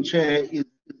resolution, Chair, is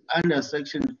under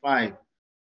section 5.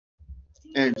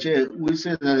 Chair, we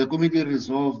said that the committee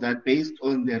resolved that based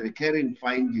on the recurring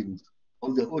findings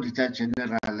of the Auditor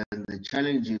General and the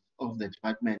challenges of the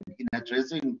department in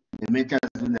addressing the matters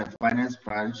in the finance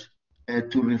branch,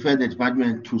 to refer the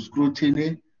department to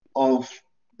scrutiny of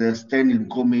the Standing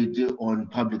Committee on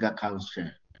Public Accounts,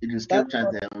 Chair. It is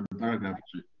captured there on paragraph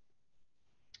 2.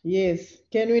 Yes.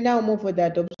 Can we now move for the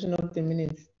adoption of the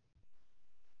minutes?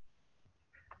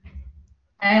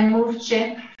 I move,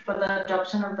 Chair, for the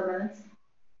adoption of the minutes.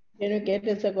 Can you get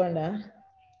a second?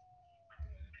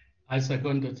 I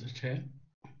second it, Chair.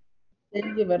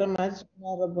 Thank you very much,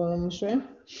 Honorable Mshwe.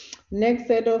 Next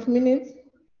set of minutes.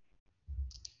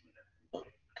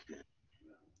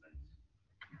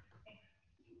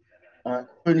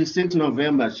 26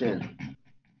 November, Chair.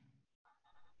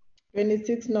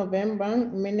 26 November,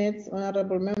 minutes,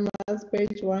 Honorable Members,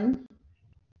 page 1.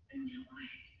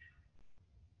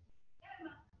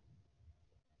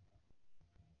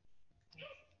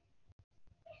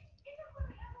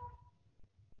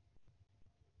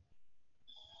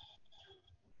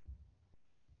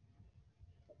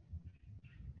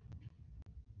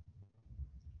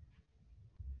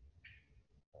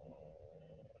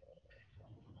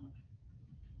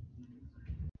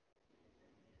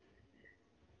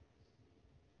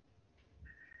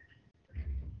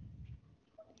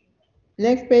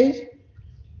 Next page.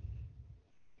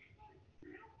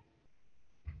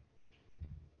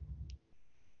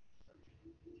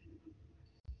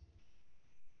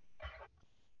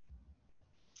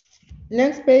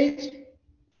 Next page.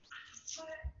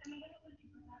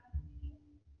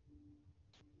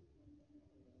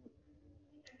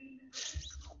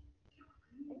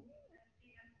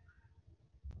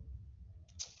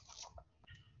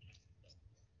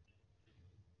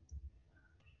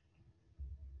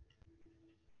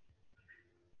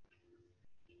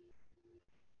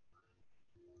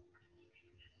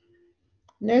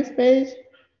 Next page.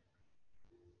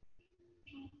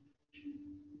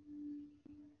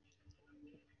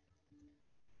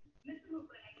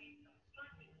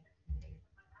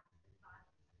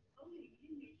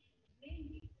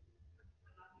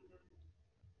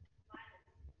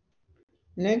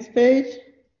 Next page.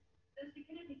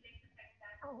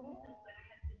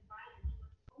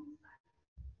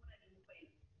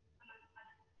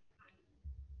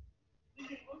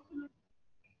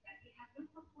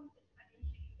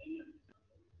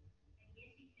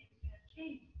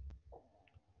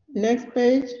 Next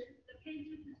page.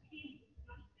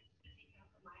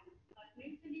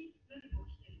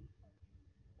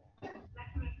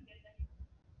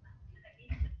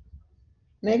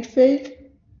 Next page.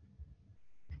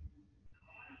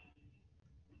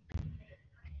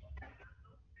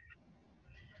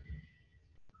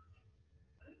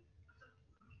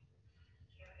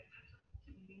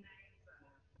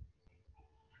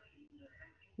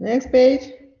 Next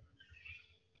page.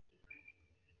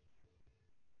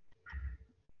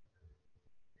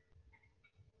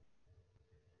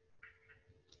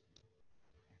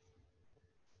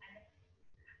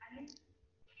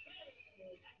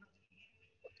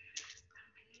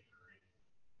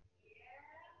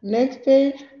 Next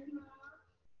page.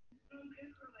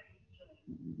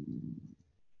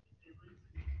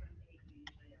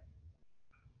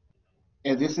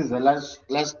 And this is the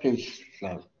last page,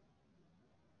 sir.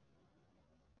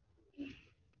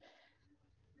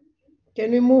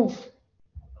 Can we move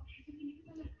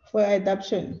for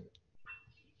adoption?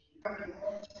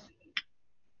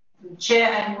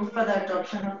 Chair, I move for the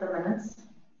adoption of the minutes.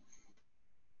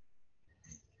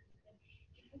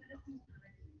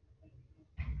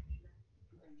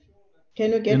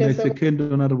 Can you get Can a I second?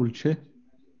 second, Honorable Chair?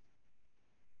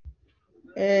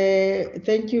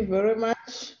 Thank you very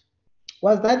much.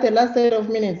 Was that the last set of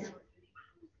minutes?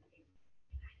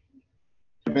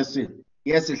 Chairperson.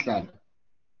 Yes, Sihlalo.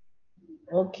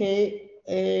 Okay,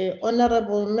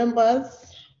 honorable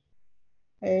members,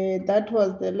 that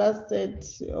was the last set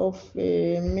of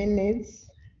minutes.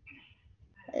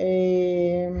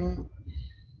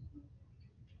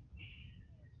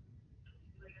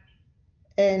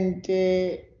 And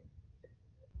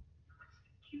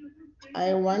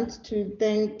I want to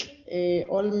thank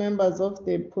all members of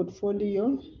the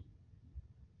portfolio.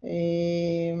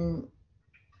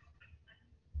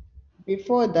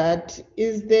 Before that,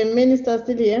 is the minister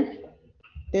still here?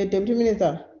 The deputy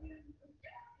minister?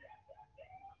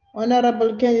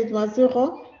 Honorable Kenneth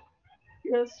Masuko?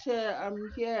 Yes, Chair,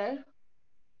 I'm here.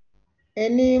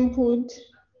 Any input?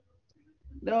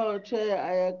 No, Chair,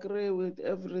 I agree with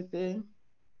everything.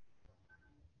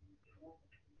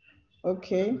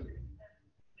 Okay.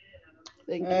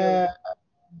 Thank you.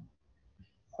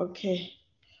 Okay.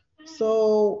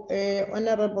 So,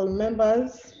 honorable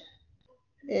members,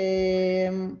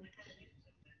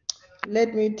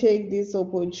 let me take this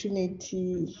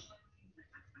opportunity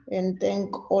and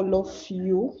thank all of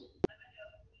you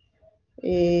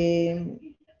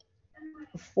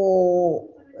for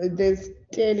the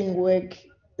sterling work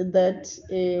that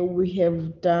we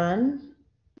have done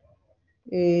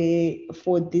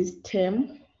for this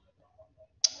term,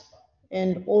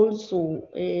 and also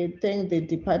thank the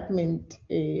department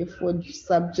for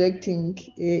subjecting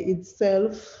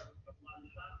itself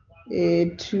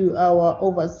to our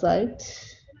oversight,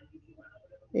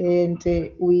 and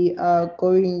we are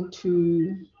going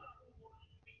to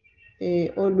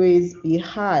always be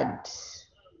hard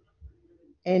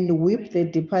and whip the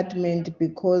department,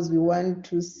 because we want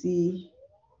to see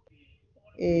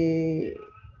a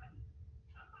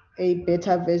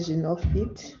better version of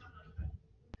it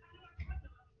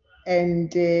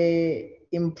and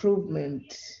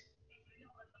improvement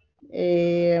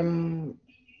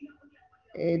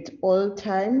at all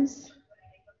times.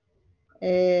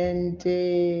 And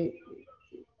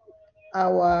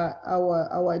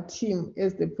our team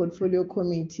as the portfolio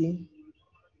committee,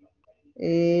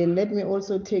 let me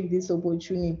also take this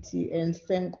opportunity and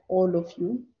thank all of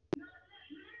you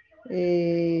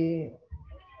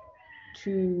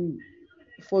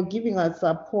for giving us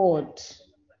support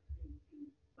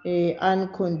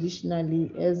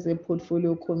unconditionally as a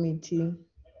portfolio committee.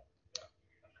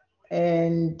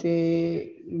 And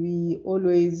we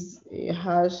always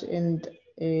harsh, and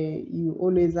you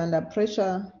always under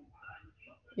pressure,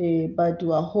 but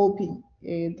we are hoping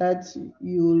that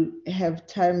you'll have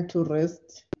time to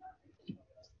rest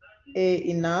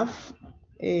enough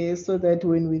so that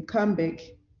when we come back,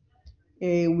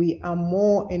 we are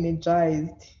more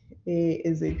energized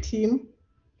as a team,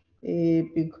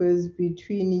 because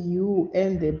between you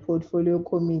and the portfolio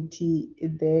committee,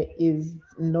 there is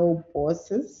no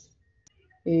bosses.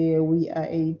 We are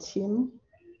a team,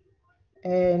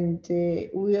 and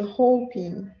we are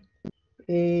hoping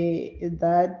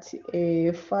that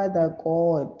Father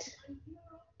God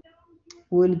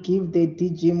will give the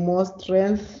DG more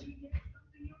strength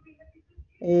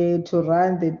to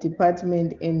run the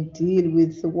department and deal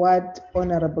with what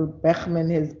Honorable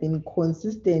Bachman has been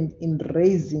consistent in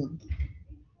raising.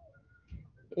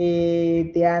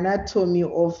 The anatomy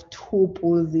of two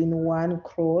bulls in one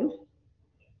crawl,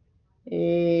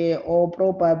 or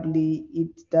probably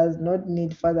it does not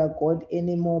need Father God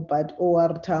anymore, but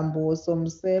O.R. Tambo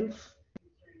himself,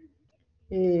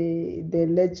 the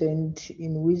legend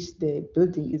in which the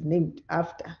building is named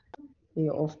after,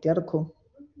 of Derco.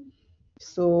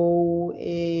 So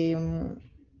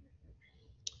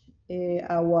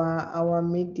our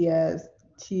media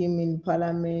team in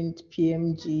Parliament,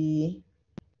 PMG,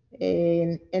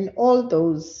 and all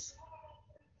those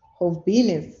who've been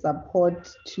a support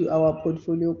to our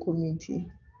portfolio committee,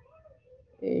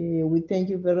 we thank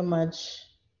you very much.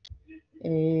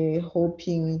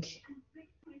 Hoping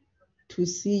to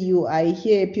see you. I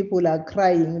hear people are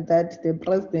crying that the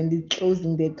president is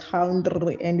closing the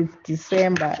country and it's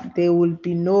December. There will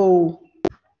be no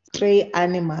stray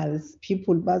animals.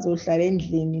 People bazohlala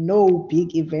endlini, no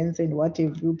big events and what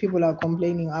have you. People are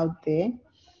complaining out there.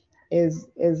 As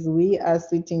we are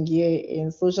sitting here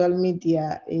in social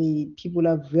media, people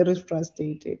are very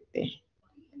frustrated there.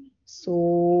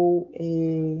 So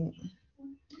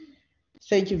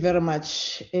thank you very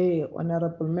much,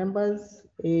 honorable members.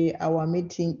 Our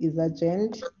meeting is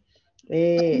adjourned.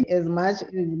 As much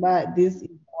as this is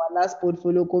our last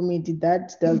portfolio committee,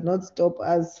 that does not stop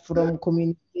us from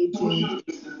communicating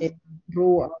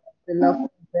through our telephone.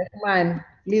 Man,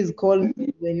 please call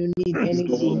me when you need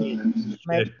anything.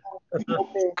 My phone is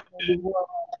open 24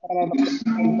 hours,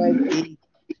 365 days.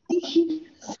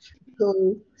 So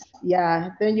Yeah,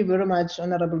 thank you very much,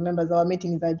 honorable members. Our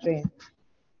meeting is adjourned.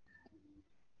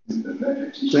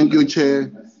 Thank you,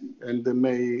 Chair, and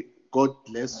may God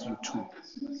bless you too.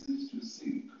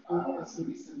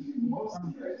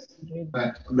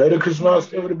 Merry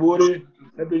Christmas, everybody.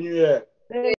 Happy New Year.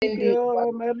 Thank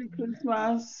you. Merry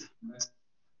Christmas.